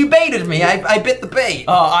 You baited me. I bit the bait.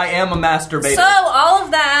 I am a masturbator. So all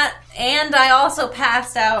of that, and I also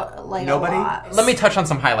passed out a lot. Let me touch on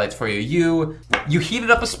some highlights for you. You heated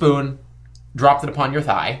up a spoon, dropped it upon your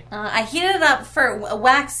thigh. I heated it up for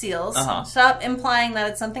wax seals. Stop implying that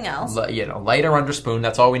it's something else. Lighter under spoon.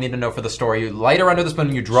 That's all we need to know for the story. You lighter under the spoon,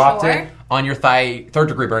 and you dropped it on your thigh,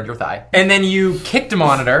 3rd-degree burned your thigh. And then you kicked a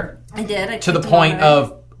monitor. I did. To the point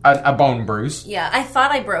of a bone bruise. Yeah, I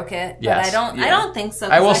thought I broke it, but I don't think so.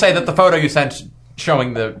 I will say that the photo you sent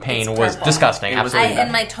showing the pain was disgusting. Absolutely.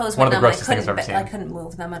 And my toes went numb. I couldn't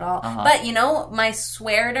move them at all. But my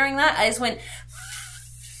swear during that, I just went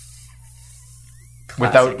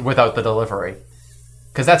without the delivery.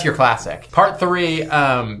 Because that's your classic. Part 3,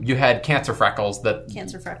 you had cancer freckles.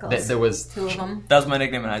 Cancer freckles. There was 2 of them. That was my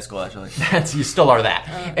nickname in high school, actually. You still are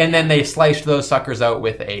that. And then they sliced those suckers out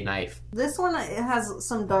with a knife. This one has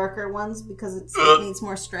some darker ones because it needs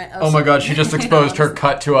more strength. Oh my god, she just exposed her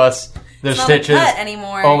cut to us. There's stitches. Not a cut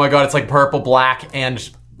anymore. Oh my god, it's purple, black, and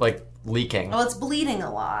leaking. Well, it's bleeding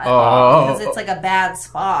a lot. Because it's a bad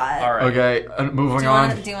spot. All right. Okay, moving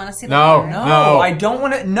on. Do you want to see the No, I don't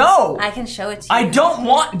want to. No. I can show it to you. I don't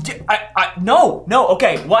want. No.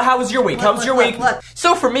 Okay. How was your week? How was your week? Look.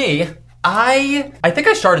 So for me, I think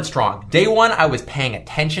I started strong. Day 1, I was paying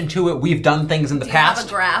attention to it. We've done things in the past.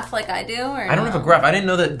 Do you have a graph like I do? Or I don't have a graph. I didn't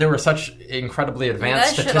know that there were such incredibly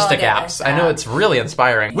advanced statistic apps. I know it's really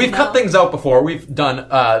inspiring. We've cut things out before. We've done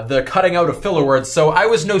the cutting out of filler words, so I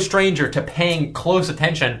was no stranger to paying close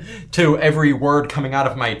attention to every word coming out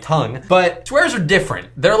of my tongue. But swears are different.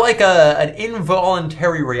 They're like an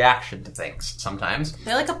involuntary reaction to things sometimes.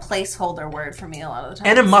 They're like a placeholder word for me a lot of the time.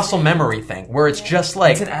 And a muscle memory thing, where it's just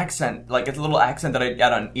like... It's an accent. It's a little accent that I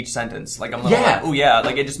add on each sentence. I'm a little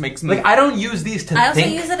it just makes me... I don't use these to think. I also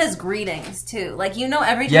use it as greetings, too.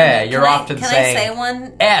 Every time... Yeah, you're often saying... Can I say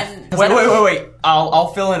one? F. Wait. I'll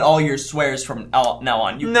fill in all your swears from now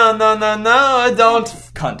on. No, don't.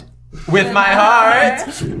 Cunt. With my heart.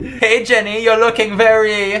 Hey, Jenny, you're looking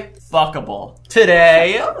very... fuckable.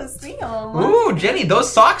 Today. Oh, see you. Ooh, Jenny,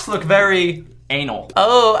 those socks look very... anal.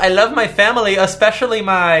 Oh, I love my family, especially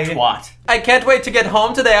my... twat. I can't wait to get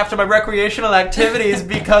home today after my recreational activities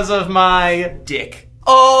because of my... dick.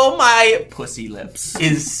 Oh, my... pussy lips.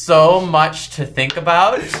 Is so much to think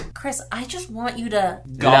about. Chris, I just want you to...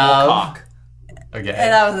 gobble cock. Okay.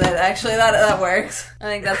 And that was it. Actually, that works. I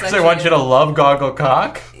think that's actually... So I want you to love goggle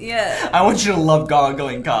cock? Yeah. I want you to love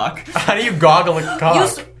goggling cock. How do you goggle a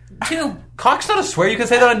cock? Two. Cock's not a swear. You can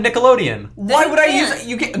say that on Nickelodeon. Why would I use it?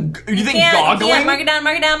 You think goggling? Yeah, mark it down.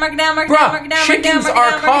 Bruh, chickens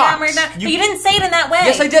are cocks. You didn't say it in that way.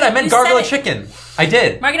 Yes, I did. I meant gargle a chicken. I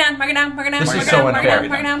did. Mark it down. This is so unfair.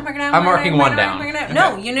 I'm marking 1 down.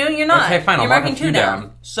 No, you're not. Okay, fine. I'll mark a 2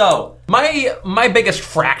 down. So, my biggest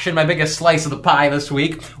fraction, my biggest slice of the pie this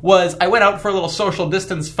week was I went out for a little social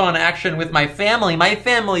distance fun action with my family. My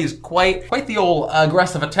family is quite the old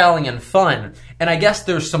aggressive Italian fun, and I guess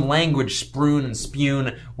there's some language sproon and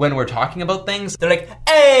spune when we're talking about things. They're like,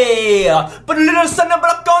 hey, put a little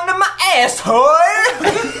sunblock on my asshole.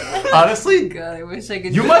 Honestly, God, I wish I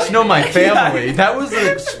could. You must know my family. Yeah. That was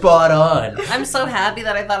like spot on. I'm so happy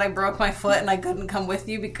that I thought I broke my foot and I couldn't come with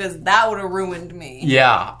you because that would have ruined me.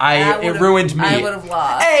 Yeah, it ruined me. I would have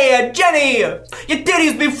lost. Hey, Jenny, your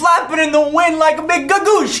titties be flapping in the wind like a big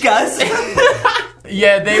gagushkas.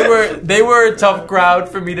 Yeah, they were a tough crowd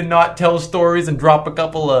for me to not tell stories and drop a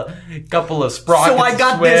couple of sprockets. So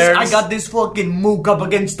I got this fucking mook up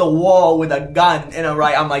against the wall with a gun, and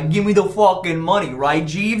I'm like, give me the fucking money, right,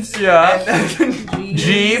 Jeeves? Yeah.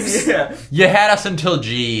 Jeeves? Yeah. You had us until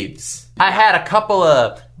Jeeves. I had a couple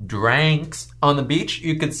of drinks on the beach,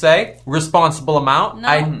 you could say. Responsible amount. No,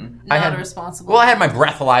 I had irresponsible. Well, I had my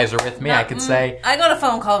breathalyzer with me, I could say. I got a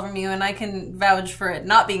phone call from you, and I can vouch for it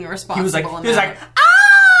not being irresponsible. He was like,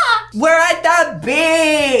 we're at the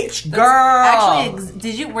beach, girl.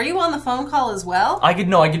 Actually, were you on the phone call as well? I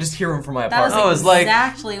could just hear him from my apartment. That was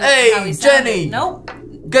exactly how he sounded. Jenny. Nope.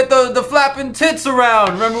 Get the flapping tits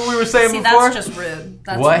around. Remember what we were saying before? That's just rude.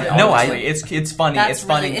 That's what? Rude. No, it's funny. It's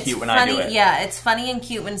funny and cute when I do it. Yeah, it's funny and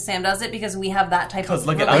cute when Sam does it because we have that type of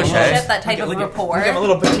relationship, that type of rapport. Look at my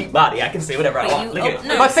little petite body. I can say whatever I want. Look at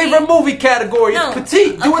it. My favorite movie category is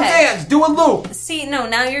petite. Do a dance. Do a loop. See, no,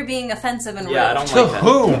 now you're being offensive and rude. Yeah, I don't like that. To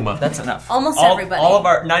whom? That's enough. Almost everybody. All of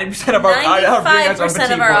our 90% of our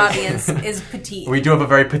 95% of our audience is petite. We do have a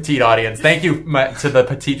very petite audience. Thank you to the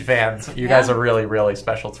petite fans. You guys are really, really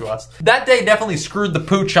special to us. That day definitely screwed the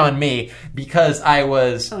pooch on me because I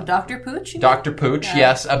was... Oh, Dr. Pooch? Dr. Pooch,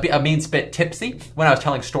 yes. A mean spit tipsy. When I was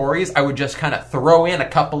telling stories, I would just kind of throw in a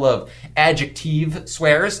couple of adjective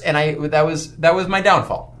swears, and that was my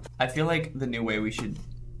downfall. I feel like the new way we should,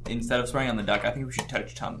 instead of swearing on the duck, I think we should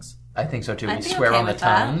touch tongues. I think so too. We swear on the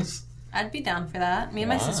tongues. I'd be down for that. Me and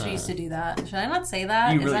my sister used to do that. Should I not say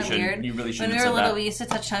that? Is that weird? You really shouldn't. When we were little, we used to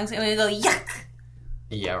touch tongues and we would go, yuck!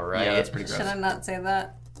 Yeah, right. Yeah, that's pretty gross. Should I not say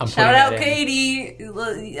that? Shout out Katie.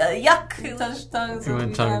 Yuck. Touch tongues. We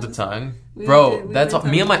went tongue to tongue. Bro, that's all.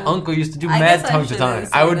 Me and my uncle used to do mad tongue to tongue.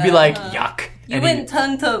 I would be like, yuck. You went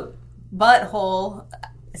tongue to butthole.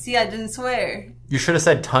 See, I didn't swear. You should have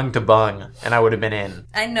said tongue to bung, and I would have been in.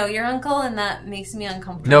 I know your uncle, and that makes me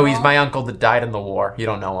uncomfortable. No, he's my uncle that died in the war. You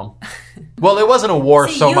don't know him. Well, it wasn't a war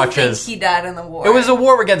so much as... he died in the war. It was a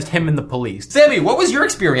war against him and the police. Sammy, what was your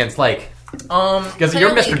experience like? Because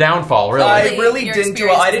you're Mr. Downfall, really. I really didn't do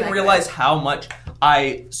it. I didn't realize how much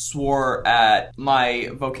I swore at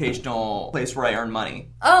my vocational place where I earn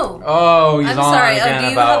money. Oh, he's on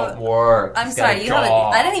again about work. I'm sorry,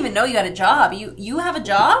 I didn't even know you had a job. You have a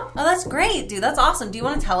job? Oh, that's great, dude. That's awesome. Do you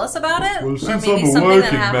want to tell us about it? Well, since I'm a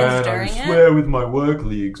working man, I swear with my work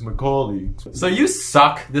colleagues. So you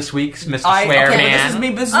suck this week, Mr. Swear Man. This is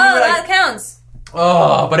me. That counts.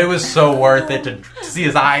 Oh, but it was so worth it to see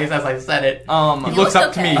his eyes as I said it. He looks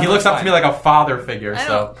up to me. He looks up to me like a father figure.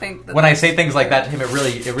 So when I say things like that to him, it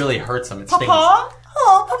really hurts him. It stings. Papa?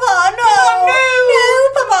 Oh, Papa, no. Papa, no,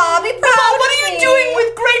 Papa, be proud. What are you doing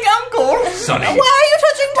with great uncle? Sonny. Why are you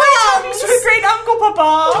touching tongues? With great uncle,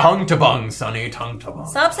 Papa. Tongue to bung, Sonny. Tongue to bung.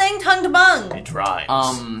 Stop saying tongue to bung. It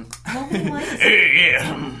rhymes.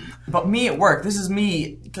 But me at work, this is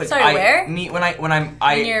me. Sorry, where? Me when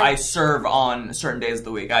I serve on certain days of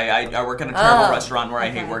the week. I work in a terrible restaurant where I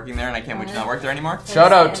hate working there and I can't wait to not work there anymore.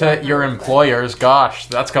 Shout out to your employers. Gosh,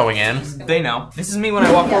 that's going in. They know. This is me when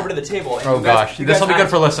I walk over to the table. Oh gosh, this will be good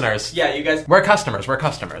for listeners. Yeah, you guys. We're customers.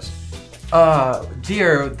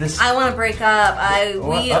 Dear, this... I want to break up.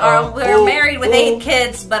 We're married with 8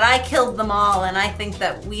 kids, but I killed them all, and I think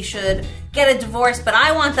that we should get a divorce, but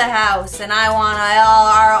I want the house, and I want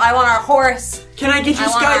our horse. Can I get you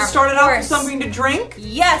guys started out with something to drink?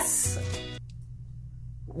 Yes.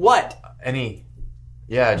 What?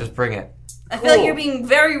 Yeah, just bring it. I feel like you're being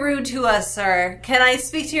very rude to us, sir. Can I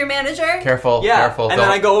speak to your manager? Careful. And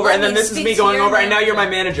then I go over, and then this is me going over, and now you're my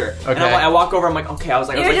manager. Okay. And I walk over, I'm like, okay, I was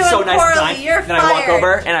like, so nice tonight. Then I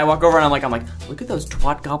walk over, and I'm like, look at those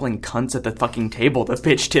twat gobbling cunts at the fucking table, the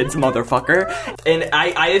bitch tits motherfucker. And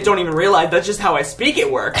I don't even realize that's just how I speak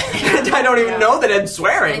at work. I don't even know that I'm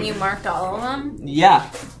swearing. And you marked all of them? Yeah.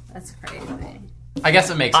 That's crazy. I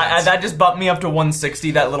guess it makes sense. That just bumped me up to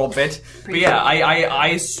 160, that little bit. But yeah,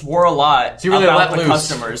 I swore a lot so you really about let the loose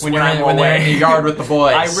customers when they're in the yard with the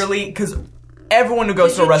boys. I really, because everyone who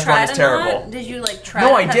goes to a restaurant is terrible. Did you try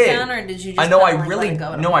to cut down, or did you just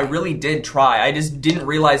I really did try. I just didn't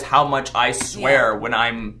realize how much I swear when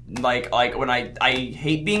I'm like when I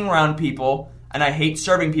hate being around people, and I hate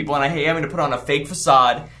serving people, and I hate having to put on a fake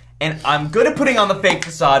facade. and I'm good at putting on the fake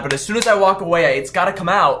facade, but as soon as I walk away, it's got to come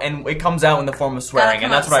out, and it comes out in the form of swearing,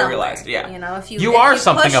 and that's what I realized. Yeah, you know, you are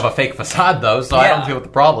something of a fake facade, though, so I don't see what the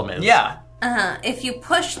problem is. Yeah. If you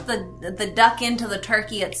push the duck into the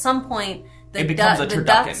turkey, at some point it becomes a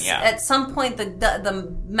turducken. Yeah. At some point,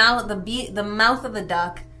 the mouth of the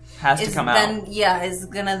duck has to come out. Is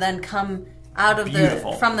gonna then come out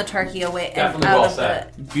of from the turkey away, definitely out well of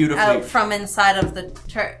said. Beautifully out from inside of the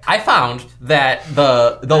turkey. I found that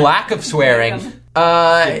the lack of swearing.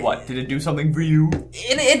 Did it do something for you?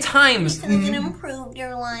 In times. It improved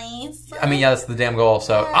your life. I mean, yeah, that's the damn goal.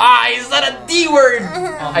 So, I said a D word.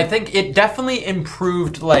 I think it definitely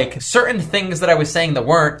improved like certain things that I was saying that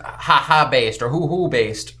weren't ha-ha based or hoo-hoo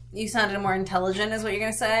based. You sounded more intelligent, is what you're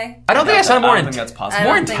going to say? I don't think I sounded more think that's possible.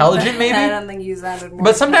 More intelligent, maybe? I don't think you sounded more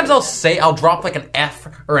But sometimes I'll drop like an F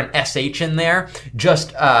or an SH in there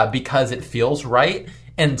just because it feels right.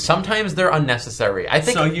 And sometimes they're unnecessary. I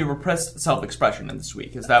think. So you repressed self-expression in this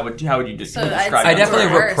week. Is that how would you describe it? I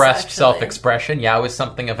definitely repressed self-expression. Yeah, I was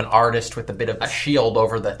something of an artist with a bit of a shield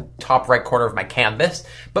over the top right corner of my canvas.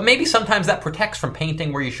 But maybe sometimes that protects from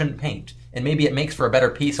painting where you shouldn't paint. And maybe it makes for a better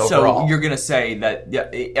piece overall. So you're going to say that,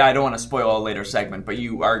 I don't want to spoil a later segment, but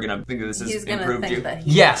you are going to think that this has improved you?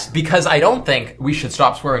 Yes, because I don't think we should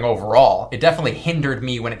stop swearing overall. It definitely hindered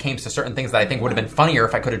me when it came to certain things that I think would have been funnier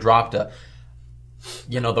if I could have dropped a...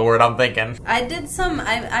 You know the word I'm thinking. I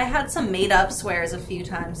had some made-up swears a few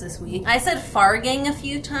times this week. I said farging a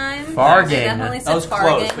few times. Farging. That was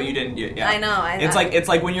close, but you didn't do it. Yeah. I know. It's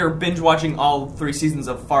like when you're binge-watching all 3 seasons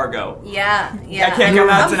of Fargo. Yeah. I can't come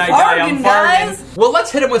out tonight, I'm farging. Well,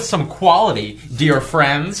 let's hit him with some quality, dear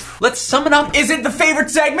friends. Let's sum it up. Is it the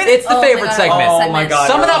favorite segment? It's the favorite segment. Oh my god.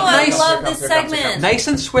 Sum it up nice. I love this segment. Nice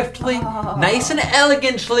and swiftly, nice and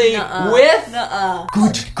elegantly, with...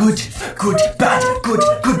 Good, bad,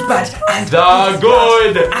 good, bad, and the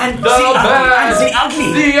good, and the bad, and the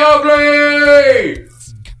ugly. The ugly!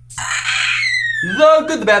 The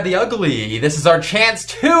good, the bad, the ugly. This is our chance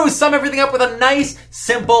to sum everything up with a nice,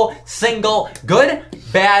 simple, single, good,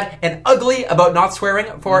 bad, and ugly about not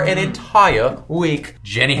swearing for an entire week.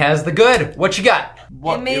 Jenny has the good. What you got?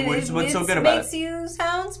 What's so good about it? It makes you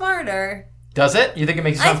sound smarter. Does it? You think it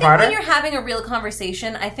makes you sound smarter? I think when you're having a real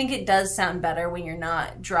conversation, I think it does sound better when you're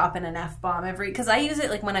not dropping an F-bomb because I use it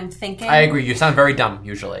like when I'm thinking. I agree. You sound very dumb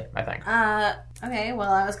usually, I think. Okay,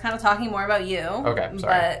 well, I was kind of talking more about you. Okay,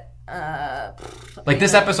 sorry. But, like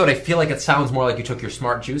this episode, I feel like it sounds more like you took your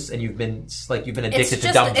smart juice and you've been addicted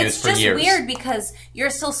to dumb juice for years. It's just weird because you're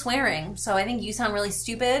still swearing, so I think you sound really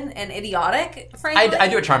stupid and idiotic, frankly. I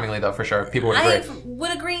do it charmingly, though, for sure. People would agree. I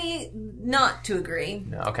would agree not to agree.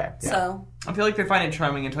 Okay. Yeah. So... I feel like they find it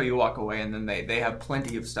charming until you walk away, and then they have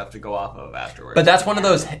plenty of stuff to go off of afterwards. But that's one of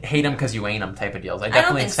those hate them because you ain't them type of deals. I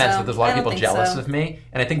definitely sense that there's a lot of people jealous of me,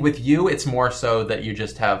 and I think with you, it's more so that you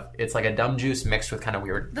just have it's like a dumb juice mixed with kind of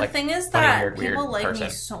weird. The thing is that people like me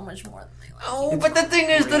so much more than they like you. But the thing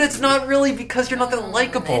is that it's not really because you're not that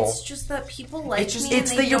likable. It's just that people like me.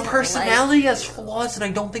 It's that your personality has flaws, and I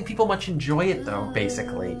don't think people much enjoy it though.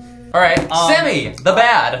 Basically, all right, Sammy, the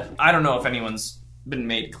bad. I don't know if anyone's been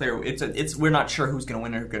made clear. It's we're not sure who's going to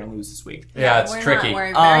win or who's going to lose this week. Yeah, it's tricky.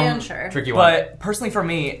 We're very unsure. Tricky one. But personally for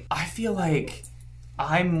me, I feel like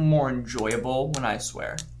I'm more enjoyable when I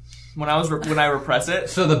swear. When I repress it.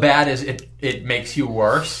 So the bad is it makes you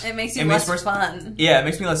worse. It makes you less fun. Yeah, it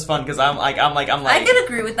makes me less fun because I'm like. I could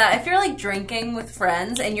agree with that. If you're like drinking with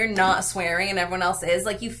friends and you're not swearing and everyone else is,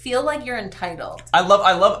 like you feel like you're entitled. I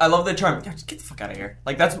love the term. Just get the fuck out of here.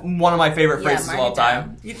 Like that's one of my favorite phrases of all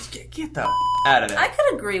time. You just get the out of it. I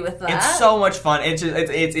could agree with that. It's so much fun. It's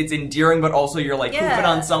endearing, but also you're like pooping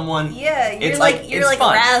on someone. Yeah, you're like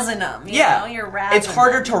razzing them. You know? You're razzing. It's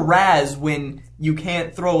harder to razz when you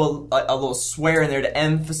can't throw a little swear in there to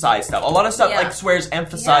emphasize stuff. A lot of stuff like swears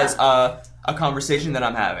emphasize a conversation that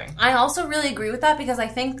I'm having. I also really agree with that because I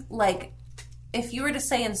think like if you were to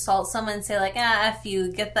say insult someone and say like F you,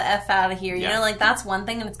 get the F out of here, you know, like that's one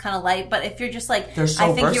thing and it's kind of light. But if you're just like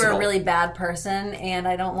I think you're a really bad person and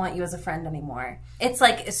I don't want you as a friend anymore, it's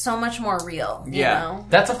like it's so much more real. You know?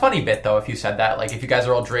 That's a funny bit though. If you said that, like if you guys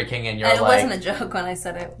are all drinking and you're it wasn't a joke when I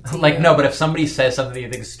said it. Like no, but if somebody says something you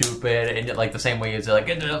think is stupid and like the same way you say like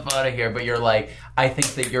get the F out of here, but you're like I think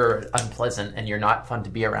that you're unpleasant and you're not fun to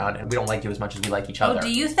be around and we don't like you as much as we like each other. Do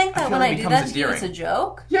you think that when I do that to you, it's a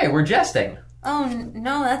joke? Yeah, we're jesting. Oh,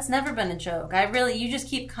 no, that's never been a joke. You just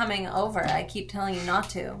keep coming over. I keep telling you not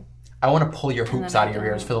to. I want to pull your hoops out of your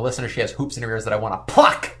ears. For the listener, she has hoops in her ears that I want to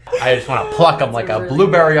pluck. I just want to pluck them like a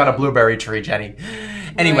blueberry on a blueberry tree, Jenny.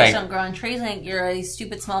 Anyway. Don't grow on trees. I think you're a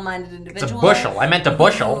stupid, small-minded individual. It's a bushel. I meant a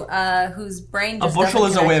bushel. Whose brain just a bushel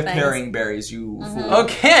is a way of things. carrying berries, you fool.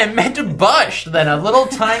 Okay, I meant a bush. Then a little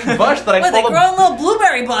tiny bush that I pulled. They grow in little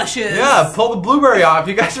blueberry bushes. Yeah, pull the blueberry off.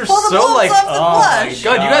 You guys are pull the so like. Oh my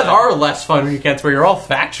God, you guys are less fun when you can't swear. You're all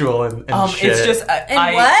factual and shit. It's just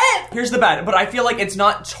what? Here's the bad, but I feel like it's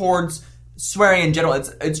not towards swearing in general.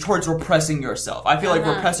 It's towards repressing yourself. I feel like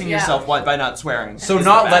repressing yourself by not swearing. So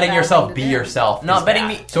not letting yourself be yourself. Not letting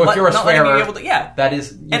me. So if you're a swearer, that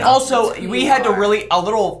is. And also, we had to really a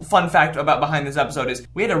little fun fact about behind this episode is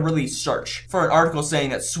we had to really search for an article saying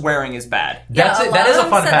that swearing is bad. That is a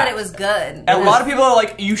fun fact. That it was good. And a lot of people are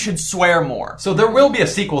like, you should swear more. So there will be a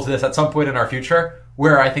sequel to this at some point in our future.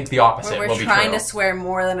 Where I think the opposite will be true. We're trying to swear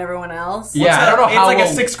more than everyone else. Yeah, I don't know how. It's like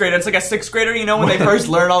a sixth grader. It's like a sixth grader, you know, when they first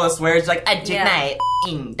learn all the swears. It's like, I took my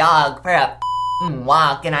dog for a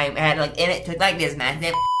walk, and I had and it took like this, man.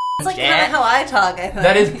 It's like kind of how I talk, I think.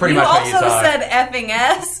 That is pretty much how you talk. You also said effing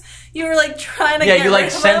S. You were like trying to you like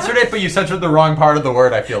censored it, but you censored the wrong part of the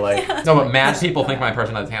word, I feel like. No, but mad people think my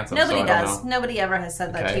personality is handsome. Nobody does. Know. Nobody ever has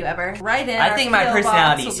said that to you ever. Right in. I think my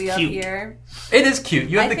personality is cute. It is cute.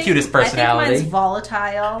 You have the cutest personality. I think mine's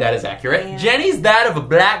volatile. That is accurate. And Jenny's that of a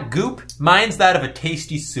black goop. Mine's that of a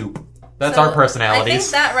tasty soup. That's our personalities. I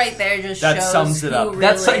think that right there just shows sums it up. Really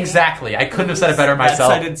That's exactly. I couldn't have said it better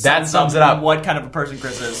myself. That sums it up. What kind of a person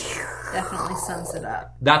Chris is. Definitely sums it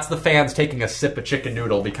up. That's the fans taking a sip of chicken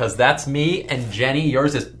noodle because that's me and Jenny.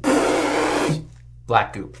 Yours is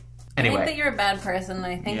black goop. Anyway. I think that you're a bad person.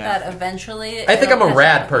 I think that eventually... I think I'm a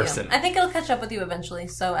rad person. I think it'll catch up with you eventually,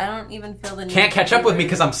 so I don't even feel the need... Can't catch up with me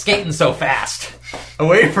because I'm skating so fast.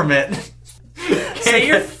 Away from it.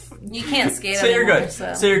 You can't skate so anymore. You're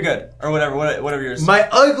good. So you're good. Or whatever yours. My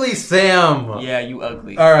ugly Sam. Yeah, you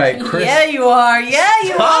ugly. All right, Chris. Yeah, you are. Yeah,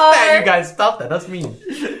 you are. Stop that, you guys. Stop that. That's mean.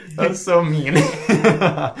 That's so mean.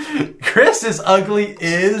 Chris's ugly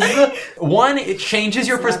is one. It changes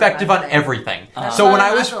your perspective on everything. So when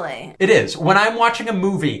I was, it is when I'm watching a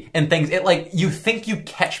movie and things. It like you think you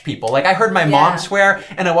catch people. Like I heard my mom swear,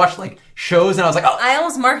 and I watched like shows, and I was like, oh, I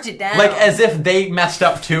almost marked it down. Like as if they messed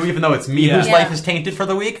up too, even though it's me whose life is tainted for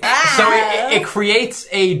the week. So it creates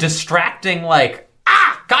a distracting like.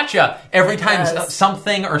 Gotcha! Every time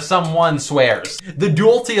something or someone swears. The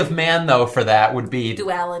duality of man, though, for that would be...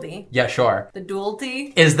 Duality. Yeah, sure. The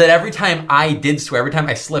duality? Is that every time I did swear, every time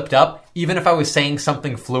I slipped up, even if I was saying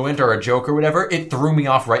something fluent or a joke or whatever, it threw me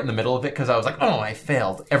off right in the middle of it because I was like, oh, I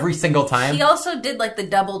failed. Every single time. He also did like the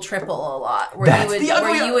double, triple a lot.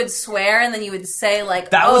 Where you would swear and then you would say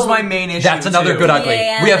like, that was my main issue. That's another good ugly.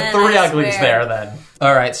 We have 3 uglies there then.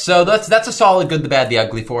 All right, so that's a solid good, the bad, the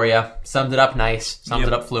ugly for you. Summed it up nice. Summed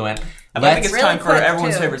it up fluent. I think it's time for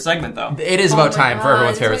everyone's favorite segment, though. It is about time for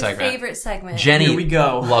everyone's favorite segment. Favorite segment. Jenny Here we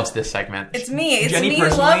go. loves this segment. It's me. It's Jenny me who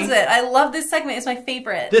loves it. I love this segment. It's my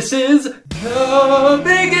favorite. This is The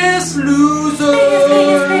Biggest Loser.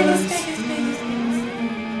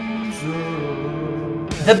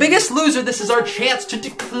 The Biggest Loser, this is our chance to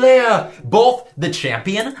declare both the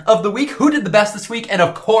champion of the week, who did the best this week, and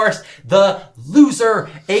of course, the loser,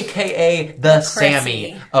 aka the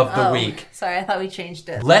Sammy of the week. Sorry, I thought we changed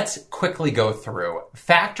it. Let's quickly go through,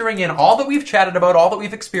 factoring in all that we've chatted about, all that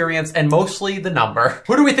we've experienced, and mostly the number.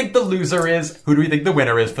 Who do we think the loser is? Who do we think the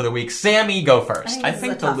winner is for the week? Sammy, go first. I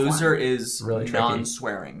think the loser is really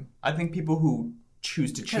non-swearing. I think people who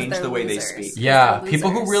choose to change the way losers. they speak. Yeah,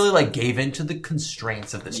 people who really like gave into the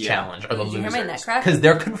constraints of this challenge are the losers. Did you hear my neck crack? Because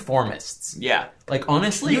they're conformists. Yeah. Like,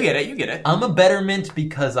 honestly... You get it. I'm a betterment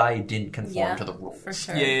because I didn't conform to the rules. For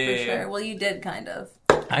sure, for sure. Well, you did, kind of.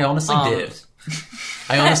 I honestly did.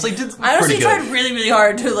 I honestly did I honestly tried really, really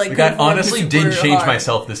hard to, like... I honestly did change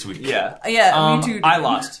myself this week. Yeah. Yeah, me too. I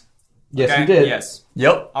lost. Yes, you did. Yes.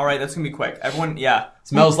 Yep. All right, that's going to be quick. Everyone,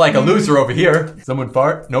 Smells like a loser over here. Someone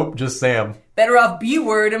fart? Nope, just Sam. Better off B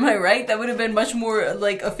word, am I right? That would have been much more,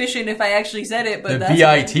 like, efficient if I actually said it, but the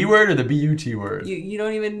B-I-T word or the B-U-T word? You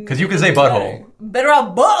don't even... Because you can say butthole. Better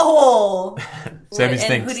off butthole! Sammy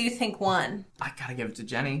stinks. And who do you think won? I gotta give it to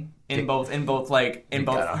Jenny. In both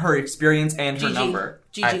her experience and her number.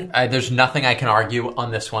 Gigi. There's nothing I can argue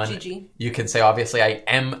on this one. Gigi. You can say, obviously, I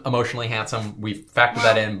am emotionally handsome. We factored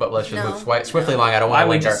that in, but let's just move swiftly along. I don't want to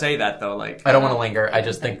linger. Why would you say that, though? Like, I don't want to linger. I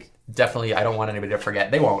just think, definitely, I don't want anybody to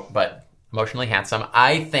forget. They won't, but emotionally handsome.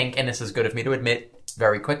 I think, and this is good of me to admit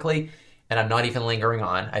very quickly, and I'm not even lingering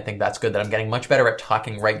on. I think that's good that I'm getting much better at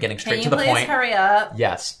talking getting straight to the point. Please hurry up?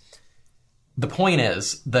 Yes. The point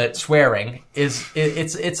is that swearing is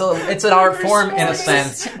it's an art form in a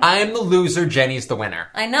sense. I'm the loser, Jenny's the winner.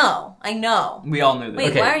 I know. We all knew that.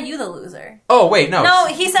 Wait, why are you the loser? Oh wait, no. No,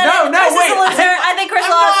 he said Chris is the loser. I think Chris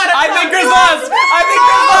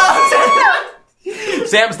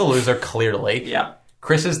lost. Sam's the loser, clearly. Yeah.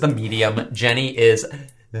 Chris is the medium. Jenny is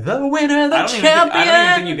the winner, the champion. I don't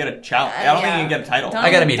even think you get a challenge. I don't think you get a title. I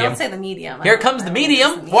got a medium. Don't say the medium. Here comes the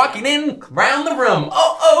medium, walking in round the room.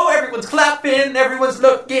 Oh, everyone's clapping, everyone's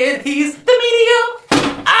looking. He's the medium.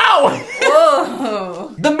 Ow!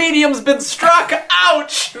 Whoa! The medium's been struck.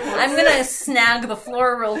 Ouch! I'm gonna snag the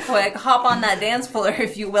floor real quick. Hop on that dance floor,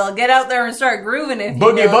 if you will. Get out there and start grooving, if you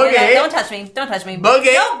will. Boogie. Don't touch me.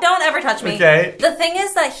 Boogie. Don't ever touch me. Okay. The thing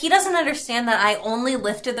is that he doesn't understand that I only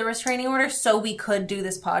lifted the restraining order so we could do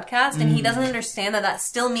this podcast, and he doesn't understand that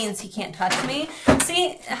still means he can't touch me.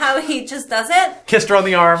 See how he just does it? Kissed her on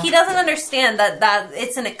the arm. He doesn't understand that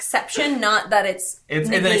it's an exception, not that it's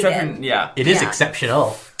an exception. Yeah, it is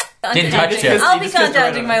exceptional. Didn't touch it. I'll be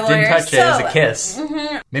contacting my lawyer. Didn't touch it as a kiss.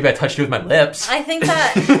 Mm-hmm. Maybe I touched it with my lips. I think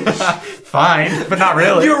that... Fine, but not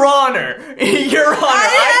really. Your Honor, I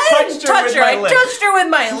touched her with my lips. I touched her with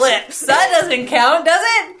my lips. That doesn't count, does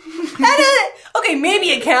it? Okay,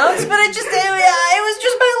 maybe it counts, but it was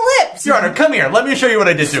just my lips. Your Honor, come here. Let me show you what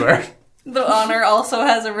I did to her. The Honor also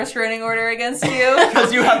has a restraining order against you.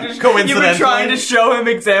 Because you have to... You've been trying to show him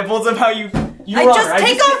examples of how you... Take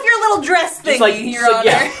off your little dress thingy, Your Honor.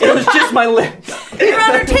 Yeah, it was just my lips. Your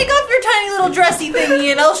Honor, take off your tiny little dressy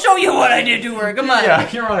thingy and I'll show you what I did to her. Come on. Yeah,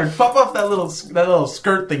 Your Honor, pop off that little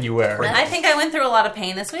skirt thing you wear. I think I went through a lot of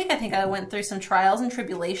pain this week. I think I went through some trials and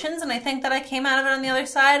tribulations, and I think that I came out of it on the other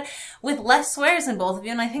side with less swears than both of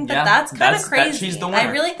you, and I think that's kind of crazy. She's the winner.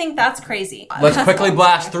 I really think that's crazy. Let's quickly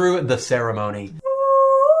blast through the ceremony.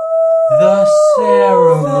 The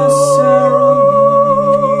ceremony.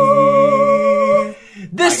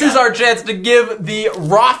 This is our chance to give the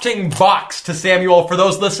rotting box to Samuel. For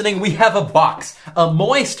those listening, we have a box, a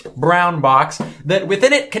moist brown box that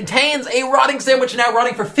within it contains a rotting sandwich now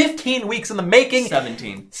rotting for 15 weeks in the making.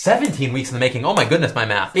 17 weeks in the making. Oh my goodness, my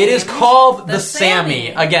math. It is called the Sammy.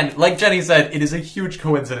 Again, like Jenny said, it is a huge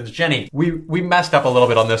coincidence. Jenny, we messed up a little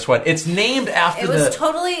bit on this one. It's named after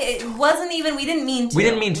it wasn't even, we didn't mean to. We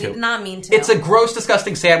didn't mean to. We did not mean to. It's a gross,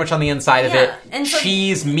 disgusting sandwich on the inside of it. And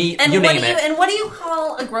cheese, meat, you name it. And what do you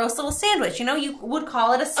call a gross little sandwich? You know, you would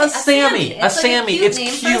call it a Sammy. A Sammy. It's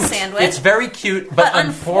cute. It's very cute, but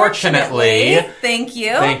unfortunately... Thank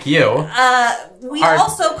you. We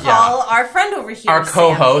also call our friend over here our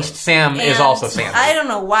co-host, Sam, is also Sam. I don't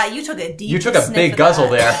know why. You took a deep You took a big guzzle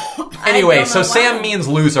there. Anyway, so Sam means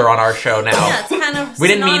loser on our show now. Yeah, it's kind of we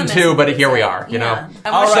didn't mean to, but here we are, you know.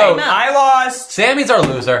 All right, I lost. Sammy's our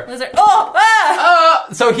loser.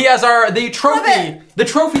 So he has the trophy. The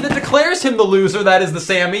trophy that declares him the loser, that is the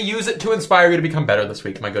Sammy. Use it to inspire you to become better this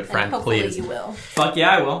week, my good friend, please. You will. Fuck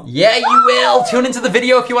yeah, I will. Yeah, you will. Tune into the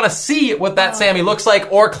video if you want to see what that Sammy looks like,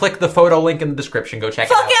 or click the photo link in the description. Go check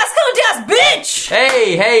it out. Fuck ass contest, bitch!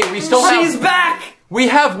 Hey, we still have... She's back! We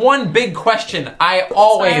have one big question I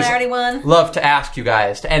always already won. love to ask you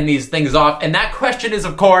guys to end these things off, and that question is,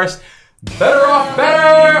 of course, better off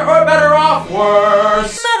better or better off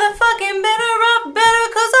worse? Motherfucking better off better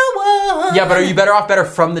because I won. Yeah, but are you better off better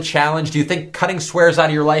from the challenge? Do you think cutting swears out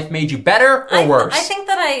of your life made you better or worse? I think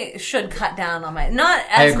that I should cut down on my... Not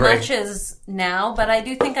as much as now, but I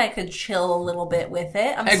do think I could chill a little bit with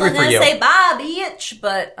it. I'm still going to say bye, bitch,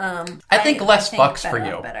 but... I think less fucks for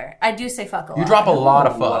you. Better. I do say fuck a lot. You drop a lot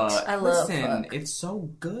of fucks. I love fuck. It's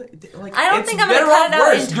so good. Like, I don't think I'm going to cut it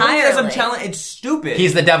out entirely. I'm telling, it's stupid.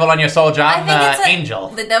 He's the devil on your soldier. I'm the angel.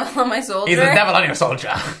 The devil on my soldier? He's the devil on your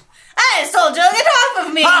soldier. Hey, soldier, get off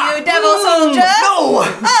of me, you devil soldier! No!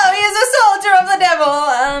 Oh, he's a soldier of the devil!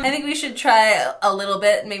 I think we should try a little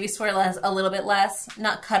bit, maybe swear a little bit less,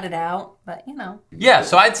 not cut it out, but you know. Yeah,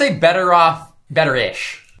 so I'd say better off,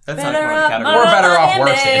 better-ish. That's not one category. Or better off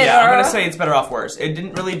worse. Yeah, I'm gonna say it's better off worse. It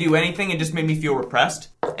didn't really do anything, it just made me feel repressed.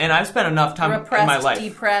 And I've spent enough time in my life.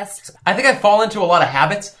 Depressed. I think I fall into a lot of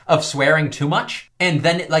habits of swearing too much, and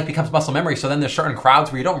then it becomes muscle memory. So then there's certain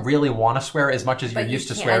crowds where you don't really want to swear as much as you're used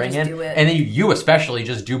to swearing in, and then you especially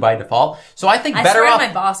just do by default. So I think better off. I swear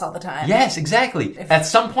to my boss all the time. Yes, exactly. At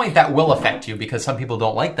some point that will affect you because some people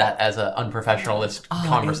don't like that as an unprofessionalist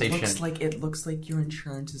conversation. It looks like your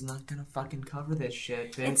insurance is not gonna fucking cover this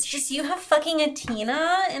shit, bitch. It's just you have fucking a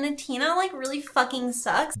Tina, and a Tina really fucking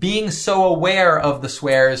sucks. Being so aware of the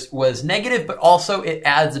swears was negative, but also it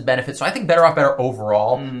adds a benefit. So I think better off better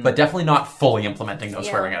overall, but definitely not fully implementing no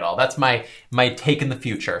swearing at all. That's my take in the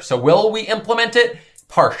future. So will we implement it?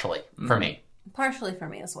 Partially for me. Partially for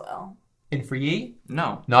me as well. In for ye?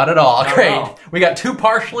 No. Not at all. Not Great. at all. We got 2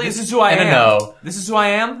 partially This is who I and am. a no. This is who I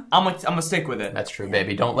am. I'm gonna stick with it. That's true,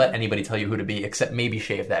 baby. Don't let anybody tell you who to be, except maybe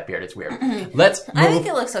shave that beard. It's weird. Let's move. I think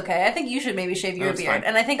it looks okay. I think you should maybe shave your beard. Fine.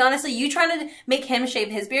 And I think, honestly, you trying to make him shave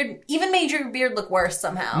his beard even made your beard look worse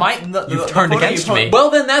somehow. You've turned against me.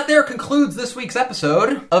 Well, then that there concludes this week's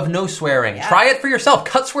episode of No Swearing. Yeah. Try it for yourself.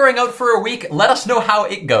 Cut swearing out for a week. Let us know how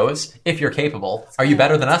it goes, if you're capable. Are you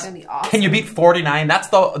better than us? Be awesome. Can you beat 49? That's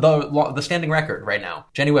the standing record right now.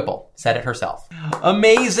 Jenny Whipple said it herself.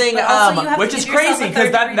 Amazing. Which is crazy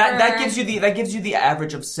because that gives you the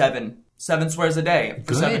average of 7 swears a day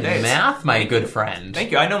for 7 days. Good math, my good friend.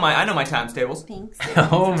 Thank you. I know my times tables. Thanks.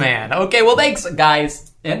 Oh man. Okay. Well, thanks,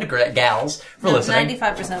 guys and gals, for listening.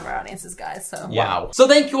 95% of our audience is guys. So wow. So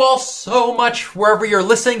thank you all so much wherever you're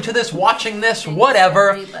listening to this, watching this,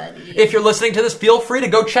 whatever. Everybody. If you're listening to this, feel free to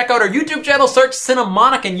go check out our YouTube channel. Search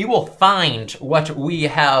Cinemonic, and you will find what we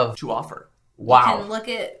have to offer. Wow. You can look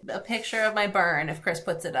at a picture of my burn if Chris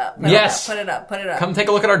puts it up. Put it up. Come take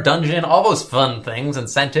a look at our dungeon, all those fun things,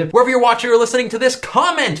 incentive. Wherever you're watching or listening to this,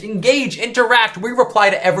 comment, engage, interact. We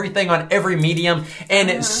reply to everything on every medium,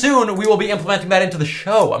 and soon we will be implementing that into the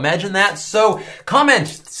show. Imagine that. So comment,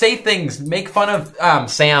 say things, make fun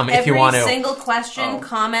of Sam if you want to. Every single question,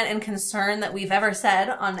 comment, and concern that we've ever said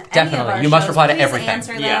on any of our Definitely. You must reply to everything.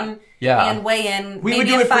 Answer them. Yeah. And weigh in. We maybe would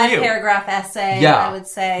do a it for you. 5-paragraph essay, Yeah. I would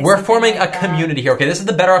say. We're forming a community here, okay? This is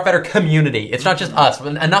the Better Off Better community. It's not just us.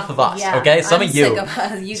 Enough of us, okay? Some of you. I'm sick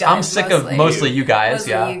of you guys. I'm sick of mostly you guys,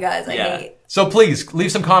 Mostly you guys, I hate. So please,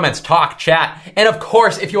 leave some comments, talk, chat. And of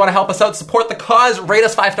course, if you want to help us out, support the cause, rate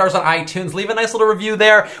us 5 stars on iTunes, leave a nice little review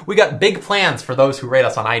there. We got big plans for those who rate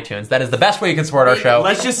us on iTunes. That is the best way you can support our show.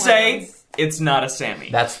 Let's just say it's not a Sammy.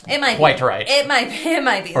 That's quite right. It might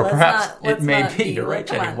be. Or perhaps it may be. You're right,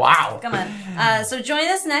 Jenny. Wow. Come on. So join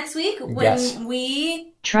us next week when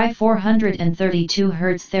we try 432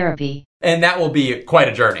 Hertz therapy. And that will be quite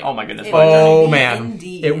a journey. Oh my goodness. Oh man.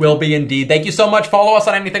 Indeed. It will be indeed. Thank you so much. Follow us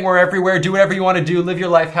on anything. We're everywhere. Do whatever you want to do. Live your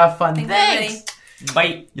life. Have fun. Thanks.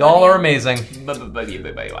 Bye. Y'all are amazing. Bye.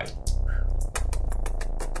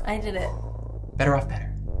 I did it. Better Off Better.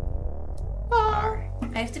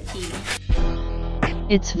 I have to pee.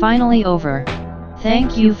 It's finally over.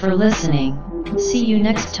 Thank you for listening. See you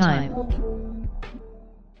next time.